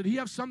works? Did he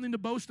have something to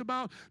boast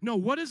about? No.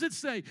 What does it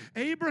say?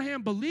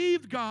 Abraham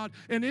believed God,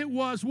 and it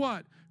was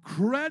what?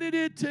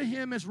 Credited to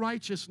him as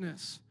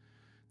righteousness.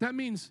 That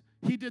means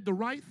he did the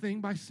right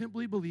thing by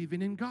simply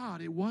believing in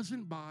God. It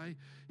wasn't by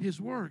his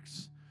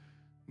works.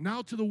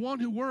 Now to the one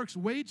who works,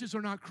 wages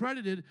are not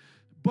credited,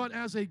 but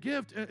as a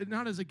gift,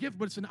 not as a gift,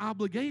 but it's an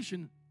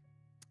obligation.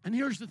 And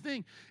here's the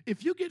thing.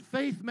 If you get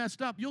faith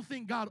messed up, you'll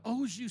think God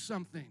owes you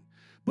something.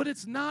 But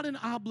it's not an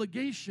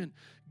obligation.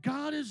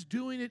 God is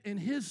doing it in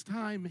His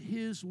time,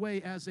 His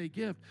way, as a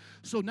gift.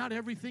 So not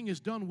everything is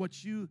done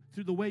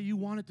through the way you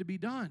want it to be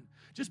done.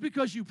 Just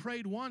because you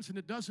prayed once and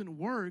it doesn't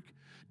work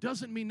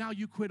doesn't mean now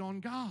you quit on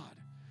God.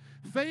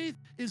 Faith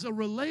is a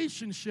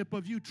relationship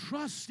of you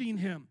trusting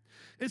Him.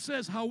 It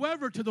says,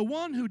 however, to the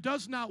one who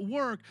does not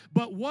work,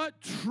 but what?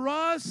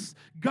 Trusts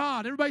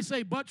God. Everybody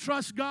say, but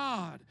trust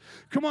God.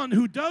 Come on,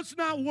 who does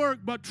not work,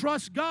 but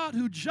trusts God,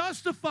 who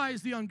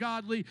justifies the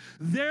ungodly,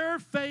 their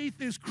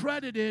faith is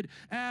credited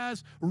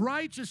as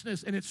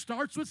righteousness. And it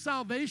starts with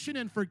salvation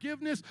and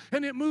forgiveness,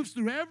 and it moves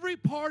through every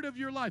part of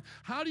your life.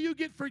 How do you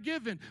get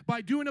forgiven?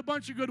 By doing a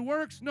bunch of good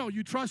works? No,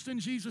 you trust in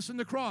Jesus and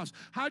the cross.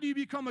 How do you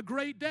become a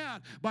great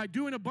dad? By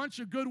doing a bunch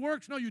of good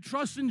works? No, you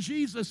trust in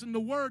Jesus and the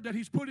word that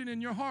he's putting in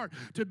your heart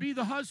to be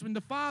the husband,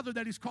 the father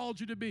that he's called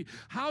you to be.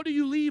 How do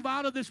you leave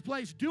out of this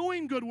place?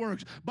 Doing good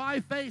works by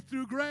faith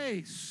through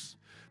grace.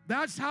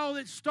 That's how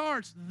it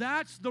starts.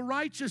 That's the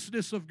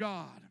righteousness of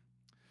God.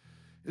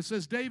 It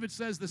says, David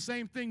says the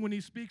same thing when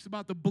he speaks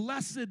about the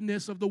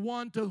blessedness of the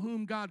one to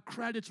whom God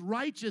credits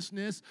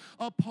righteousness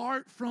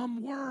apart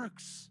from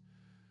works.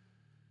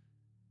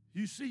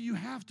 You see, you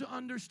have to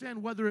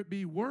understand whether it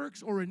be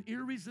works or an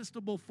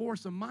irresistible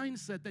force, a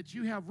mindset that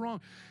you have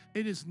wrong.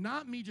 It is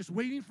not me just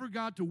waiting for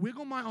God to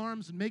wiggle my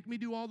arms and make me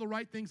do all the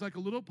right things like a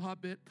little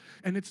puppet.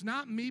 And it's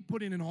not me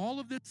putting in all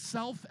of this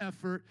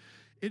self-effort.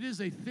 It is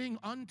a thing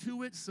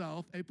unto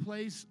itself, a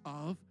place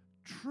of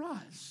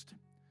trust.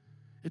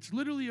 It's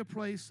literally a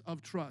place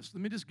of trust.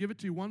 Let me just give it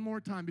to you one more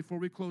time before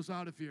we close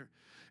out of here.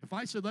 If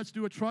I said, let's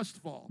do a trust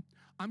fall,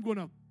 I'm going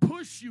to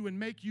push you and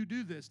make you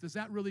do this. Does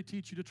that really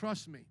teach you to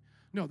trust me?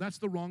 No, that's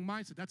the wrong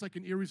mindset. That's like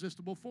an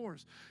irresistible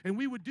force. And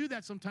we would do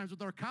that sometimes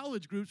with our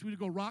college groups. We'd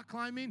go rock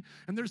climbing,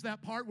 and there's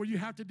that part where you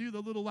have to do the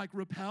little like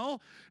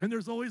rappel, and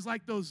there's always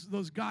like those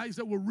guys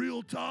that were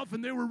real tough,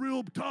 and they were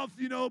real tough,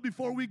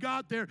 before we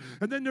got there.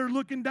 And then they're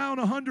looking down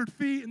 100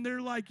 feet, and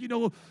they're like,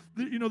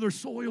 they're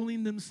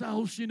soiling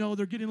themselves,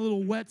 they're getting a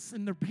little wets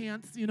in their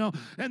pants, and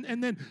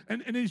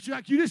it's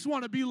like, you just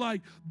want to be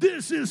like,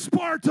 this is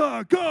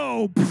Sparta,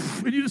 go,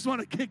 and you just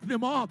want to kick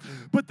them off.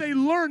 But they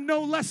learn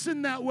no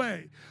lesson that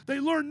way.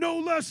 They learn no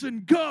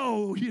lesson,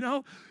 go,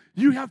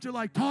 You have to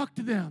like talk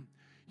to them.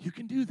 You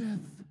can do this.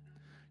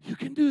 You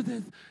can do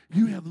this.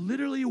 You have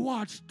literally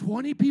watched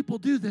 20 people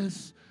do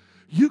this.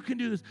 You can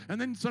do this. And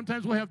then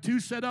sometimes we'll have two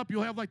set up.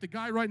 You'll have like the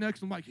guy right next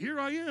to them like, here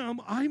I am.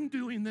 I'm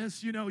doing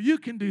this. You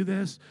can do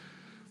this.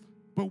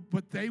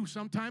 But they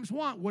sometimes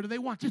want, what do they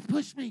want? Just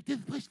push me.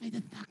 Just push me.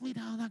 Just knock me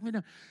down. Knock me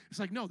down. It's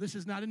like, no, this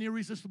is not an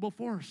irresistible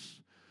force.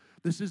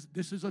 This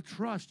is a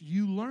trust.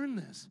 You learn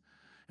this.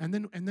 And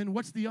then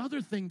what's the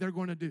other thing they're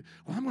going to do?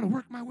 Well, I'm going to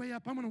work my way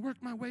up. I'm going to work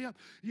my way up.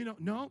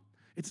 No,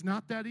 it's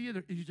not that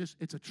either.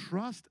 It's a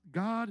trust.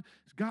 God's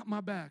got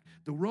my back.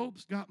 The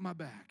rope's got my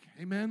back.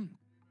 Amen.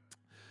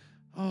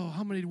 Oh,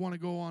 how many want to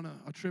go on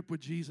a trip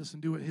with Jesus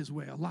and do it his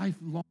way? A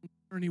lifelong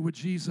journey with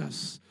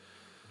Jesus.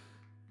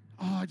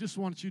 Oh, I just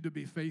want you to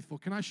be faithful.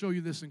 Can I show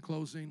you this in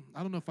closing?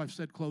 I don't know if I've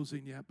said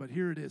closing yet, but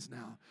here it is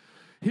now.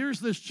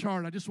 Here's this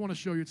chart. I just want to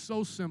show you. It's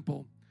so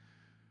simple.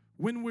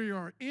 When we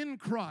are in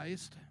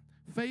Christ,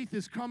 faith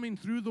is coming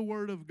through the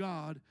Word of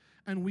God,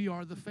 and we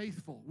are the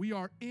faithful. We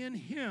are in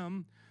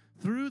Him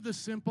through the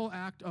simple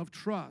act of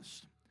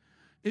trust.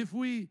 If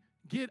we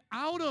get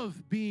out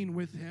of being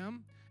with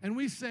Him and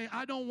we say,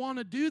 I don't want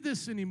to do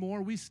this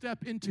anymore, we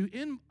step into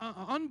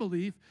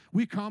unbelief,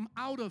 we come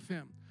out of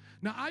Him.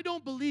 Now, I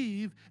don't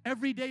believe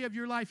every day of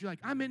your life you're like,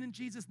 I'm in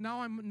Jesus,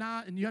 now I'm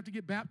not, and you have to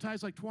get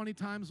baptized like 20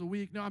 times a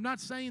week. No, I'm not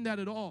saying that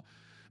at all.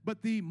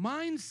 But the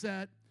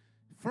mindset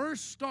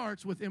first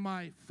starts with, am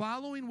I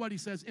following what he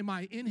says? Am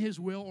I in his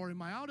will or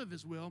am I out of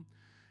his will?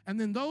 And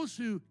then those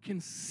who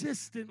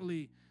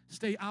consistently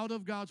stay out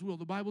of God's will,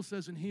 the Bible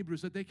says in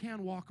Hebrews that they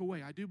can walk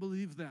away. I do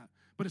believe that.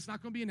 But it's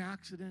not going to be an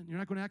accident. You're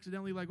not going to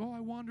accidentally like, oh,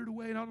 I wandered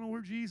away and I don't know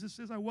where Jesus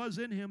is. I was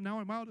in him. Now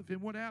I'm out of him.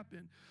 What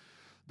happened?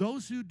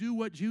 Those who do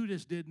what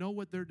Judas did know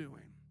what they're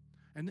doing.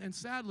 And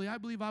sadly, I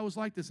believe I was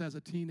like this as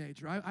a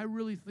teenager. I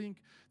really think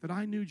that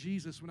I knew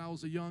Jesus when I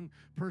was a young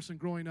person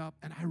growing up,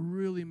 and I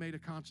really made a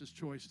conscious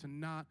choice to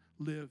not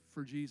live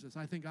for Jesus.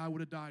 I think I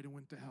would have died and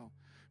went to hell.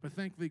 But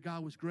thankfully,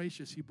 God was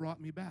gracious. He brought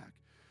me back,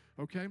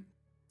 okay?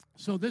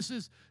 So this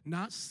is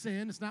not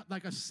sin. It's not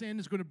like a sin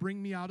is going to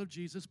bring me out of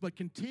Jesus, but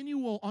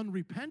continual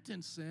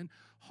unrepentant sin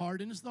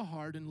hardens the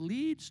heart and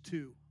leads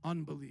to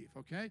unbelief,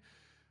 okay?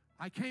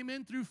 I came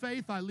in through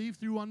faith. I leave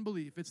through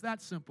unbelief. It's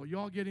that simple. You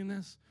all getting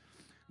this?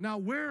 Now,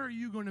 where are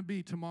you going to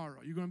be tomorrow?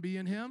 You're going to be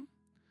in him?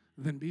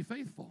 Then be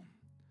faithful,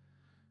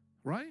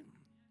 right?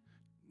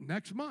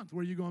 Next month,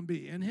 where are you going to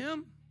be? In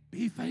him?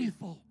 Be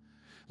faithful.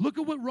 Look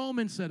at what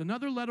Romans said,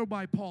 another letter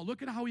by Paul.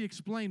 Look at how he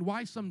explained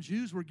why some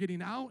Jews were getting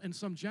out and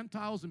some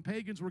Gentiles and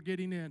pagans were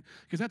getting in.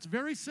 Because that's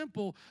very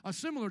simple,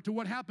 similar to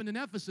what happened in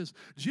Ephesus.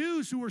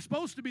 Jews who were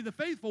supposed to be the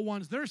faithful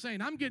ones, they're saying,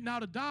 I'm getting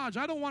out of Dodge.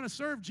 I don't want to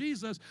serve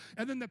Jesus.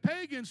 And then the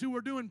pagans who were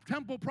doing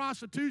temple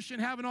prostitution,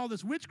 having all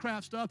this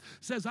witchcraft stuff,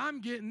 says,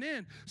 I'm getting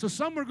in. So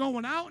some were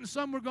going out and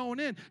some were going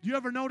in. Do you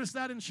ever notice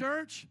that in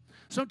church?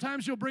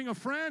 Sometimes you'll bring a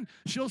friend,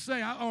 she'll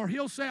say, or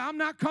he'll say, I'm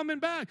not coming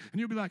back. And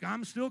you'll be like,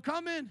 I'm still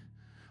coming.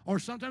 Or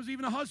sometimes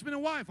even a husband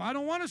and wife. I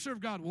don't want to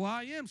serve God. Well,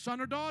 I am.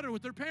 Son or daughter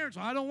with their parents.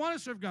 I don't want to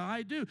serve God.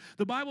 I do.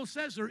 The Bible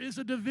says there is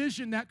a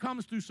division that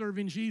comes through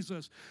serving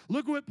Jesus.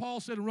 Look at what Paul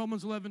said in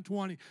Romans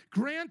 11:20.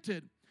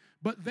 Granted,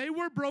 But they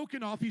were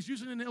broken off. He's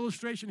using an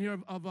illustration here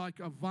of like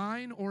a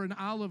vine or an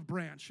olive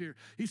branch here.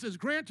 He says,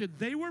 granted,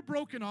 they were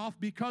broken off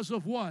because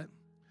of what?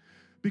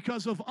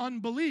 Because of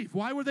unbelief.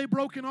 Why were they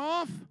broken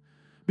off?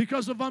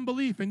 Because of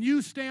unbelief. And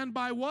you stand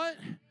by what?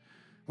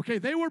 Okay,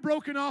 they were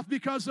broken off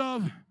because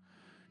of,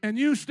 and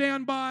you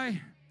stand by,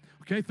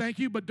 okay, thank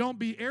you, but don't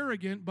be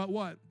arrogant, but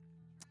what?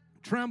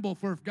 Tremble,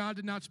 for if God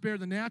did not spare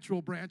the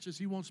natural branches,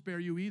 he won't spare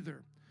you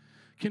either.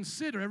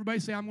 Consider, everybody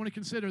say, I'm going to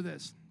consider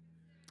this.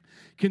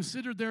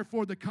 Consider,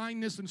 therefore, the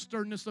kindness and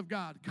sternness of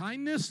God.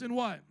 Kindness and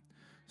what?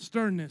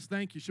 Sternness.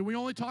 Thank you. Should we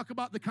only talk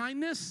about the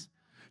kindness?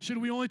 Should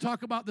we only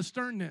talk about the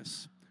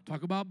sternness?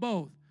 Talk about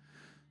both.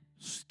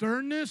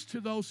 Sternness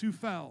to those who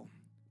fell,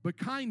 but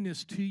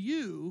kindness to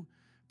you,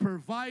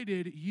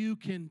 provided you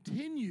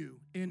continue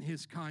in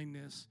his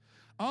kindness.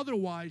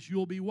 Otherwise,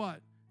 you'll be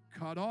what?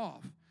 Cut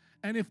off.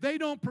 And if they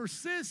don't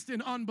persist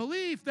in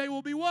unbelief, they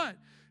will be what?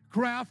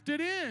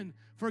 Grafted in.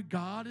 For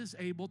God is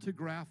able to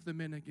graft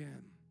them in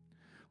again.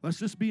 Let's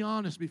just be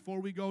honest before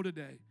we go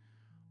today.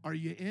 Are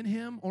you in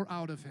him or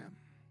out of him?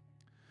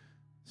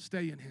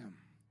 Stay in him.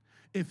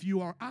 If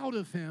you are out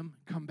of him,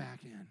 come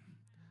back in.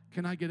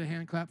 Can I get a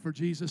hand clap for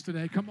Jesus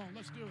today? Come on,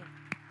 let's do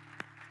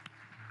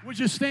it. Would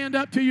you stand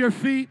up to your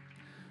feet?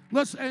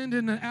 Let's end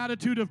in an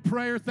attitude of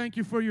prayer. Thank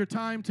you for your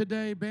time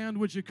today. Band,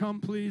 would you come,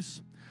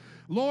 please?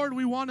 Lord,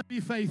 we want to be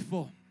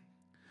faithful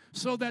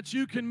so that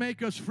you can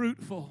make us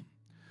fruitful.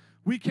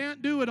 We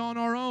can't do it on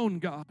our own,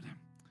 God.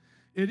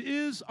 It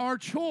is our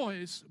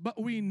choice, but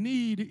we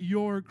need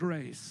your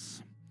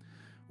grace.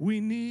 We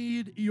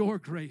need your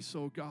grace,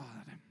 oh God.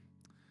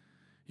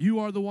 You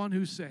are the one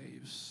who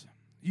saves.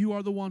 You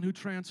are the one who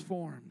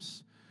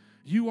transforms.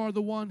 You are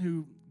the one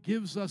who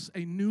gives us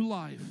a new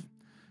life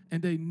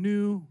and a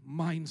new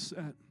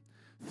mindset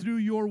through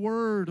your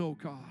word, oh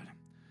God.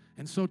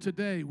 And so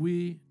today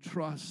we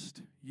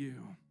trust you.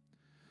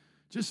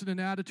 Just in an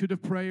attitude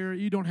of prayer,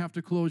 you don't have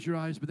to close your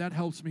eyes, but that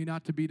helps me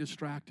not to be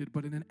distracted.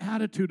 But in an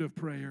attitude of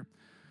prayer,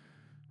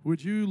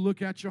 would you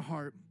look at your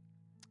heart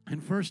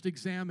and first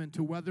examine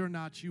to whether or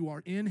not you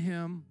are in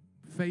him,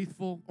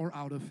 faithful, or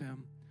out of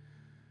him?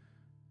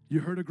 You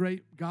heard a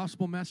great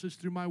gospel message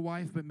through my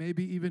wife, but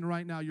maybe even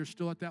right now you're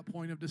still at that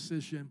point of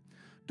decision.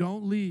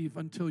 Don't leave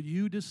until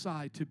you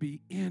decide to be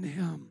in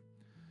him.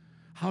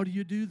 How do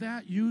you do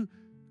that? You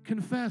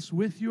confess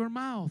with your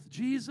mouth,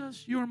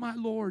 Jesus, you're my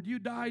Lord. You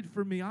died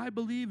for me. I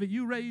believe it.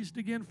 You raised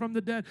again from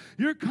the dead.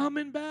 You're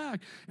coming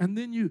back. And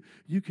then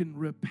you can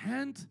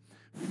repent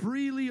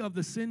freely of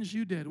the sins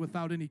you did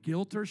without any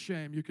guilt or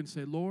shame. You can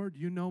say, Lord,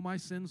 you know my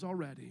sins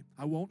already.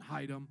 I won't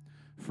hide them.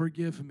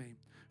 Forgive me.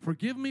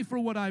 Forgive me for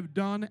what I've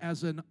done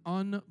as an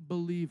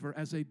unbeliever,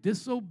 as a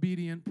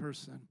disobedient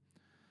person.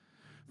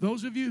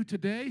 Those of you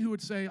today who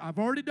would say, I've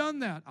already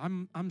done that.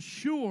 I'm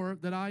sure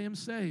that I am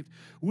saved.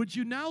 Would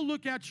you now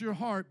look at your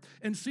heart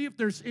and see if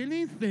there's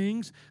any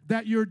things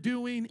that you're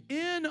doing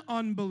in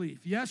unbelief?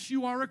 Yes,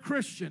 you are a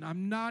Christian.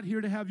 I'm not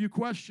here to have you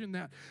question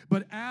that.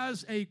 But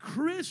as a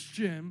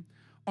Christian,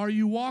 are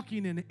you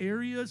walking in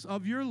areas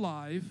of your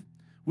life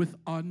with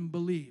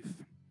unbelief?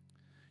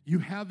 You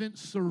haven't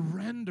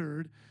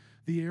surrendered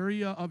the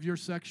area of your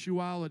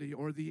sexuality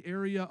or the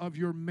area of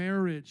your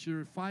marriage.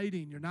 You're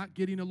fighting, you're not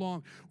getting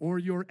along, or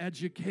your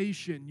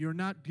education. You're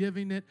not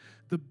giving it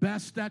the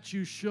best that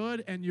you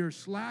should, and you're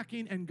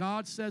slacking, and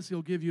God says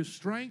he'll give you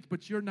strength,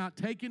 but you're not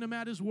taking him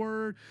at his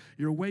word.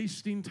 You're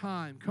wasting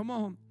time. Come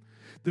on.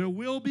 There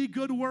will be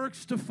good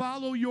works to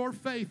follow your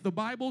faith. The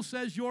Bible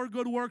says your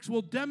good works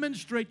will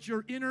demonstrate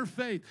your inner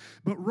faith.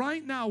 But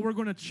right now, we're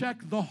going to check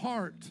the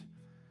heart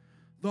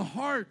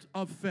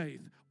of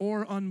faith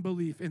or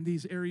unbelief in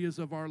these areas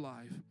of our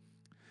life.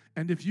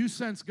 And if you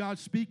sense God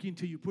speaking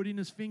to you, putting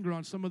his finger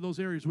on some of those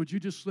areas, would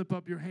you just slip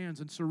up your hands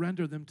and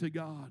surrender them to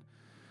God?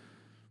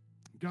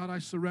 God, I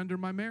surrender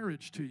my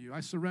marriage to you.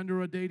 I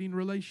surrender a dating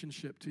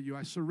relationship to you.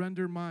 I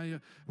surrender my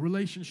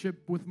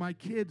relationship with my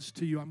kids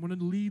to you. I'm going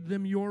to lead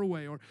them your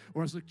way. Or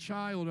as a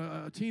child,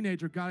 a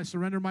teenager, God, I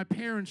surrender my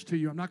parents to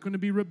you. I'm not going to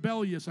be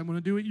rebellious. I'm going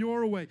to do it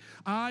your way.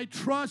 I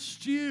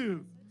trust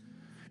you.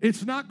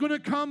 It's not going to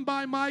come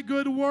by my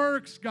good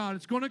works, God.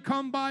 It's going to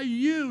come by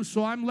you.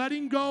 So I'm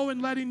letting go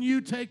and letting you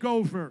take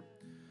over.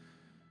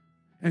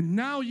 And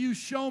now you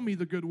show me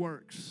the good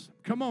works.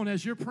 Come on,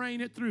 as you're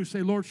praying it through,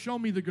 say, Lord, show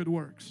me the good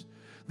works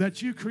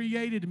that you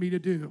created me to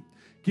do.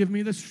 Give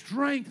me the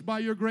strength by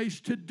your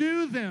grace to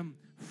do them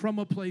from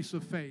a place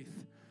of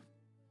faith.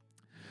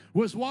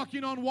 Was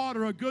walking on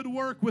water a good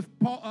work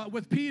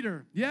with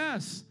Peter?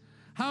 Yes.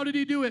 How did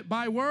he do it?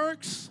 By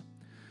works?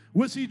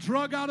 Was he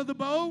drug out of the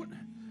boat?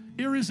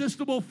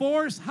 Irresistible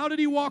force. How did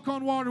he walk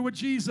on water with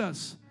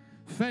Jesus?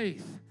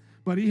 Faith.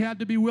 But he had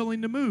to be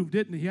willing to move,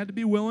 didn't he? He had to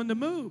be willing to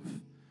move.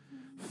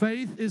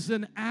 Faith is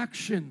an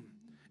action.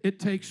 It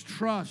takes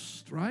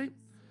trust, right?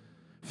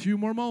 A few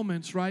more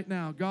moments right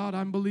now. God,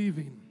 I'm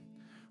believing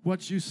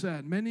what you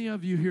said. Many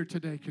of you here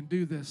today can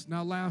do this.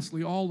 Now,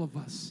 lastly, all of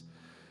us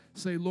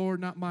say,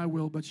 Lord, not my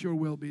will, but your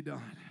will be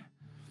done.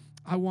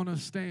 I want to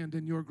stand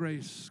in your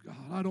grace, God.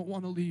 I don't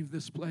want to leave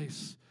this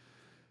place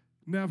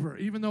Never.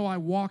 Even though I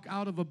walk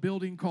out of a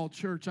building called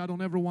church, I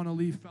don't ever want to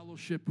leave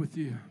fellowship with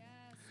you.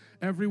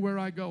 Everywhere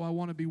I go, I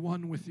want to be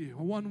one with you,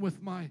 one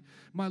with my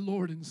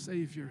Lord and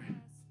Savior.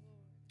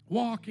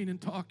 Walking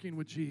and talking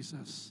with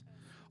Jesus.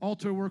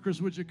 Altar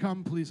workers, would you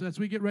come, please? As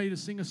we get ready to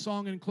sing a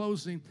song in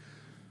closing,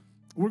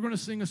 we're going to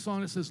sing a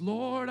song that says,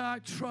 Lord, I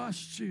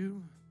trust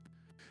you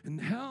and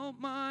help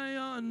my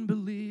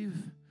unbelief.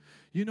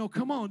 You know,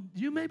 come on.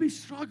 You may be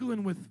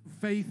struggling with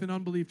faith and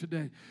unbelief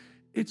today.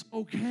 It's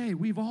okay.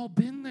 We've all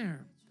been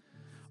there.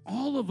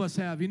 All of us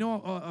have. You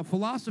know, a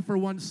philosopher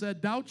once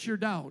said, doubt your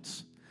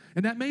doubts.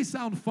 And that may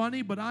sound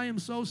funny, but I am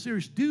so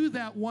serious. Do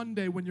that one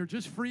day when you're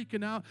just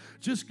freaking out.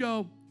 Just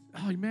go,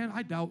 oh, man,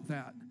 I doubt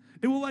that.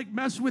 It will like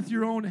mess with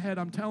your own head.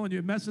 I'm telling you,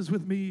 it messes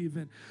with me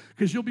even.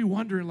 Because you'll be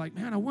wondering like,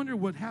 man, I wonder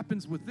what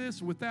happens with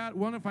this, with that.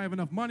 Wonder if I have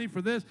enough money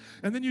for this.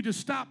 And then you just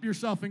stop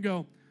yourself and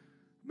go,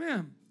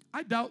 man,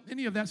 I doubt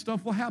any of that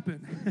stuff will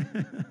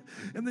happen.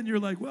 And then you're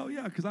like, well,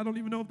 yeah, because I don't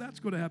even know if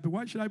that's going to happen.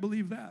 Why should I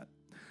believe that?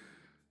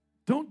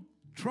 Don't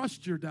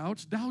trust your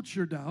doubts. Doubt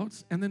your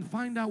doubts. And then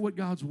find out what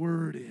God's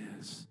word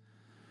is.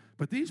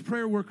 But these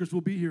prayer workers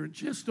will be here in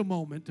just a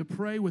moment to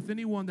pray with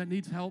anyone that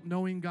needs help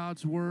knowing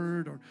God's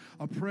word, or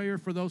a prayer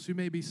for those who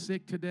may be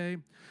sick today.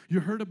 You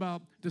heard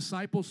about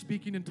disciples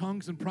speaking in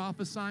tongues and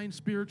prophesying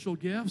spiritual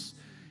gifts.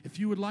 If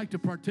you would like to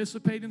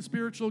participate in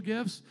spiritual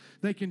gifts,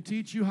 they can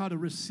teach you how to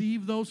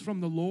receive those from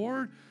the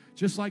Lord,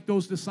 just like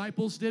those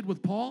disciples did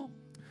with Paul.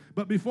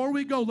 But before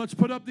we go, let's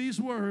put up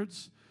these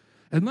words,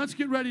 and let's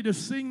get ready to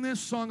sing this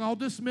song. I'll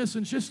dismiss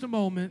in just a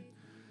moment.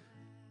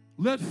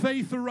 Let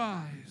faith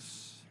arise.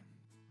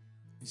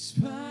 In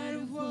spite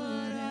of what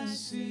I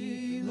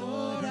see,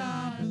 Lord,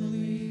 I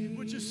believe.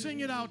 Would you sing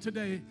it out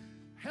today?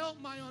 Help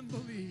my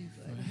unbelief.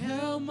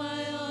 Help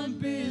my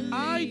unbelief.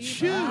 I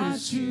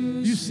choose.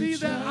 You see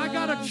that? I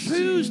got to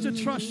choose to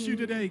trust you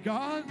today,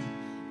 God.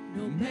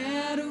 No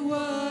matter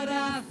what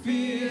I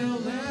feel,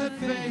 let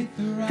faith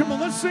arise. Come on,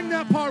 let's sing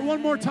that part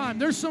one more time.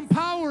 There's some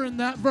power in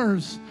that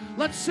verse.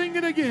 Let's sing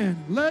it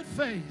again. Let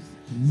faith.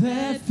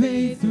 Let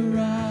faith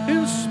arise.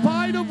 In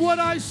spite of what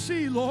I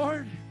see,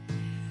 Lord.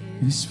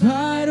 In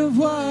spite of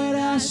what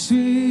I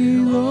see,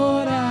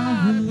 Lord,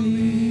 I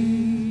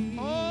believe.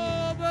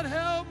 Oh, but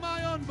help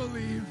my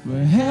unbelief.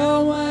 But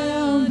help my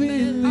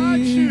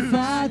unbelief.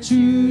 I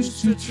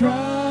choose to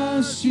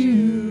trust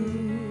you.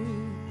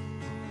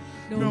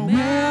 No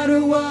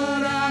matter what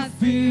I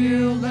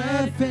feel,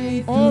 let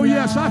faith arise. Oh,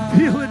 yes, I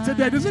feel it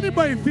today. Does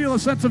anybody feel a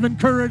sense of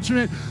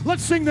encouragement?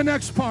 Let's sing the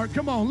next part.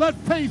 Come on, let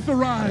faith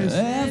arise.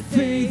 Let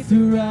faith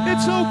arise.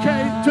 It's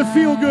okay to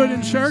feel good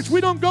in church.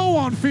 We don't go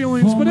on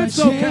feelings, but it's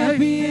okay.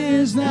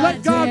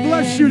 Let God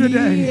bless you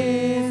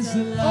today. Oh, He's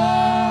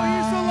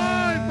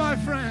alive, my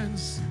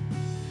friends.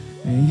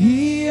 And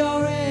He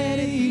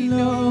already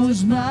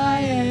knows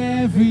my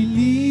every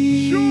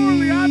need.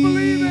 Surely I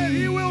believe it.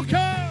 He will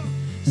come.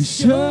 And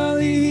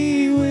surely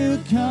He will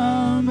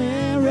come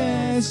and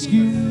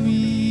rescue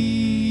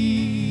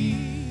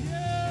me.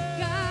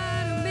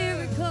 God of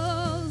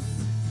miracles.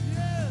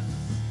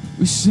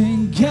 We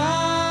sing,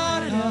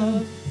 God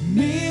of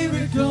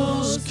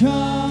miracles,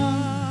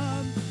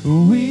 come.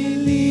 We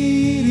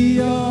need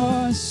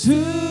your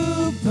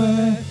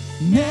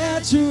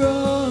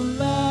supernatural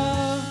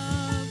love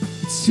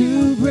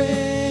to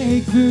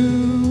break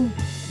through.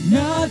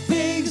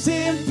 Nothing's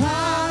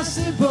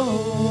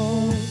impossible.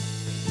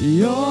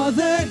 You're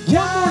the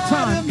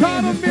God,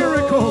 God of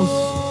miracles.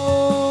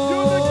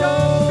 You're the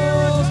God of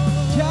miracles.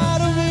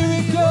 God of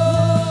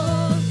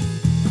miracles.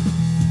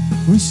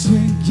 We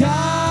sing,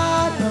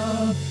 God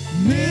of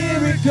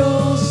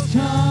miracles,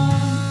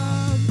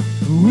 come.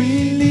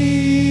 We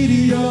need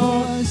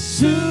your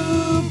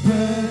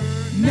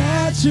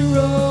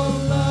supernatural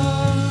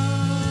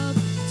love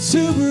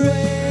to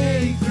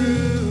break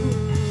through.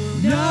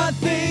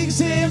 Nothing's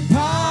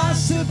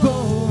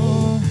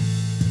impossible.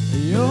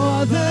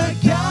 You're the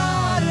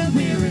God of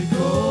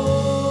miracles.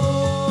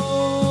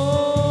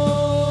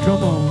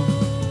 Come on.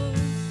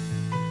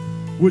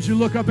 Would you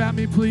look up at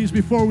me, please,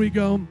 before we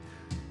go?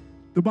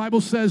 The Bible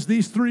says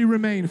these three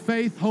remain: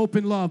 faith, hope,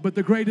 and love. But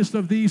the greatest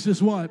of these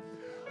is what?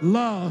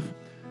 Love.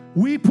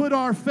 We put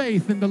our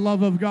faith in the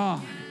love of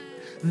God.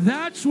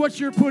 That's what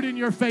you're putting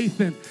your faith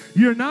in.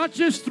 You're not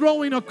just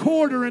throwing a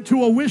quarter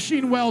into a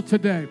wishing well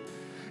today.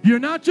 You're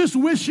not just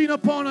wishing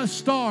upon a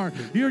star.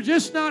 You're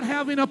just not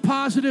having a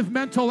positive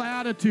mental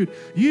attitude.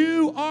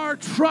 You are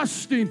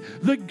trusting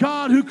the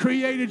God who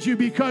created you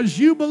because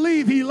you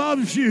believe He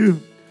loves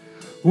you.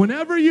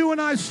 Whenever you and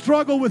I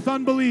struggle with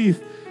unbelief,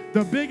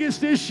 the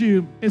biggest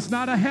issue is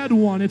not a head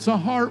one, it's a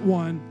heart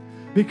one,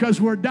 because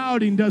we're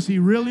doubting, does He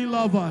really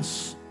love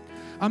us?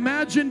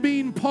 Imagine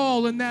being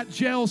Paul in that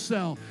jail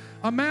cell.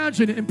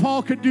 Imagine it. And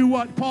Paul could do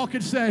what? Paul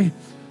could say,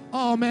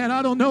 oh man,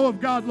 I don't know if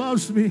God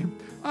loves me.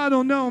 I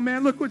don't know,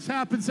 man. Look what's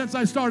happened since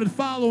I started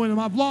following him.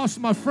 I've lost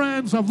my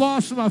friends. I've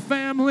lost my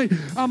family.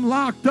 I'm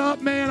locked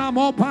up, man. I'm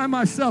all by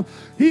myself.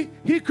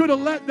 He could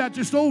have let that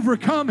just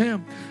overcome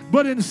him.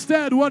 But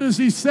instead, what does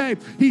he say?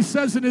 He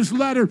says in his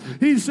letter,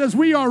 he says,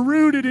 we are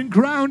rooted and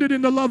grounded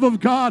in the love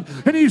of God.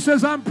 And he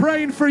says, I'm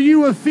praying for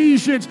you,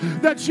 Ephesians,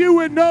 that you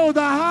would know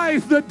the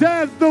height, the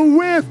depth, the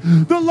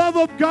width, the love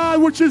of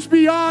God, which is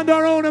beyond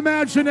our own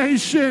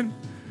imagination.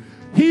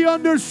 He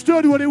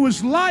understood what it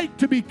was like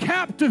to be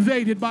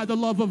captivated by the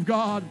love of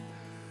God.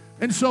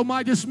 And so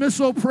my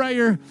dismissal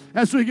prayer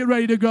as we get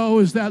ready to go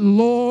is that,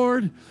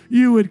 Lord,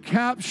 you would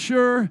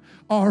capture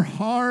our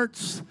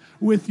hearts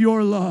with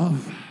your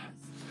love.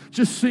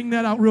 Just sing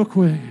that out real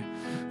quick.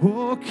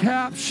 Oh,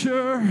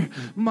 capture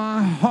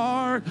my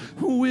heart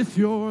with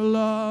your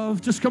love.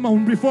 Just come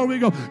on before we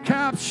go.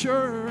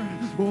 Capture,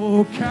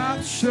 oh,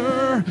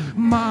 capture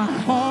my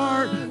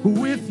heart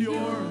with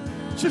your.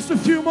 Just a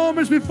few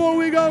moments before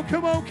we go.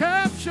 Come on,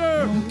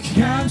 capture. Oh,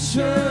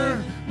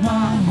 capture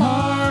my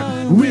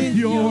heart with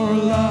your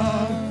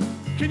love.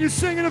 Can you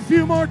sing it a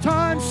few more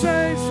times?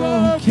 Say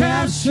so.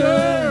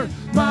 Capture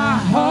my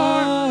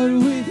heart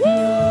with your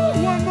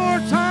love. One more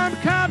time.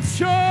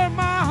 Capture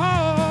my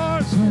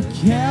heart. So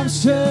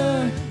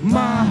capture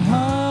my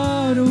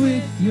heart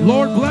with your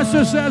love. Lord, bless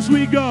us as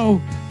we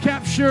go.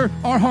 Capture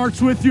our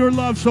hearts with your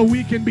love so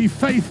we can be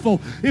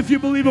faithful. If you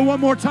believe it, one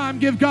more time,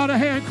 give God a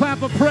hand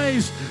clap of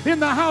praise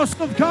in the house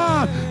of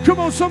God. Come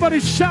on,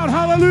 somebody shout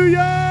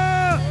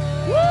hallelujah.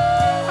 Woo,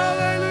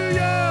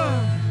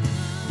 hallelujah.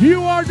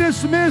 You are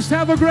dismissed.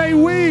 Have a great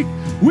week.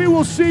 We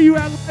will see you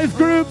at life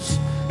groups.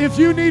 If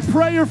you need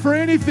prayer for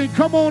anything,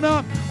 come on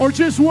up or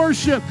just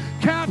worship.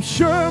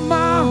 Capture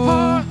my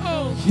heart.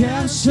 Oh,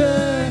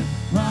 capture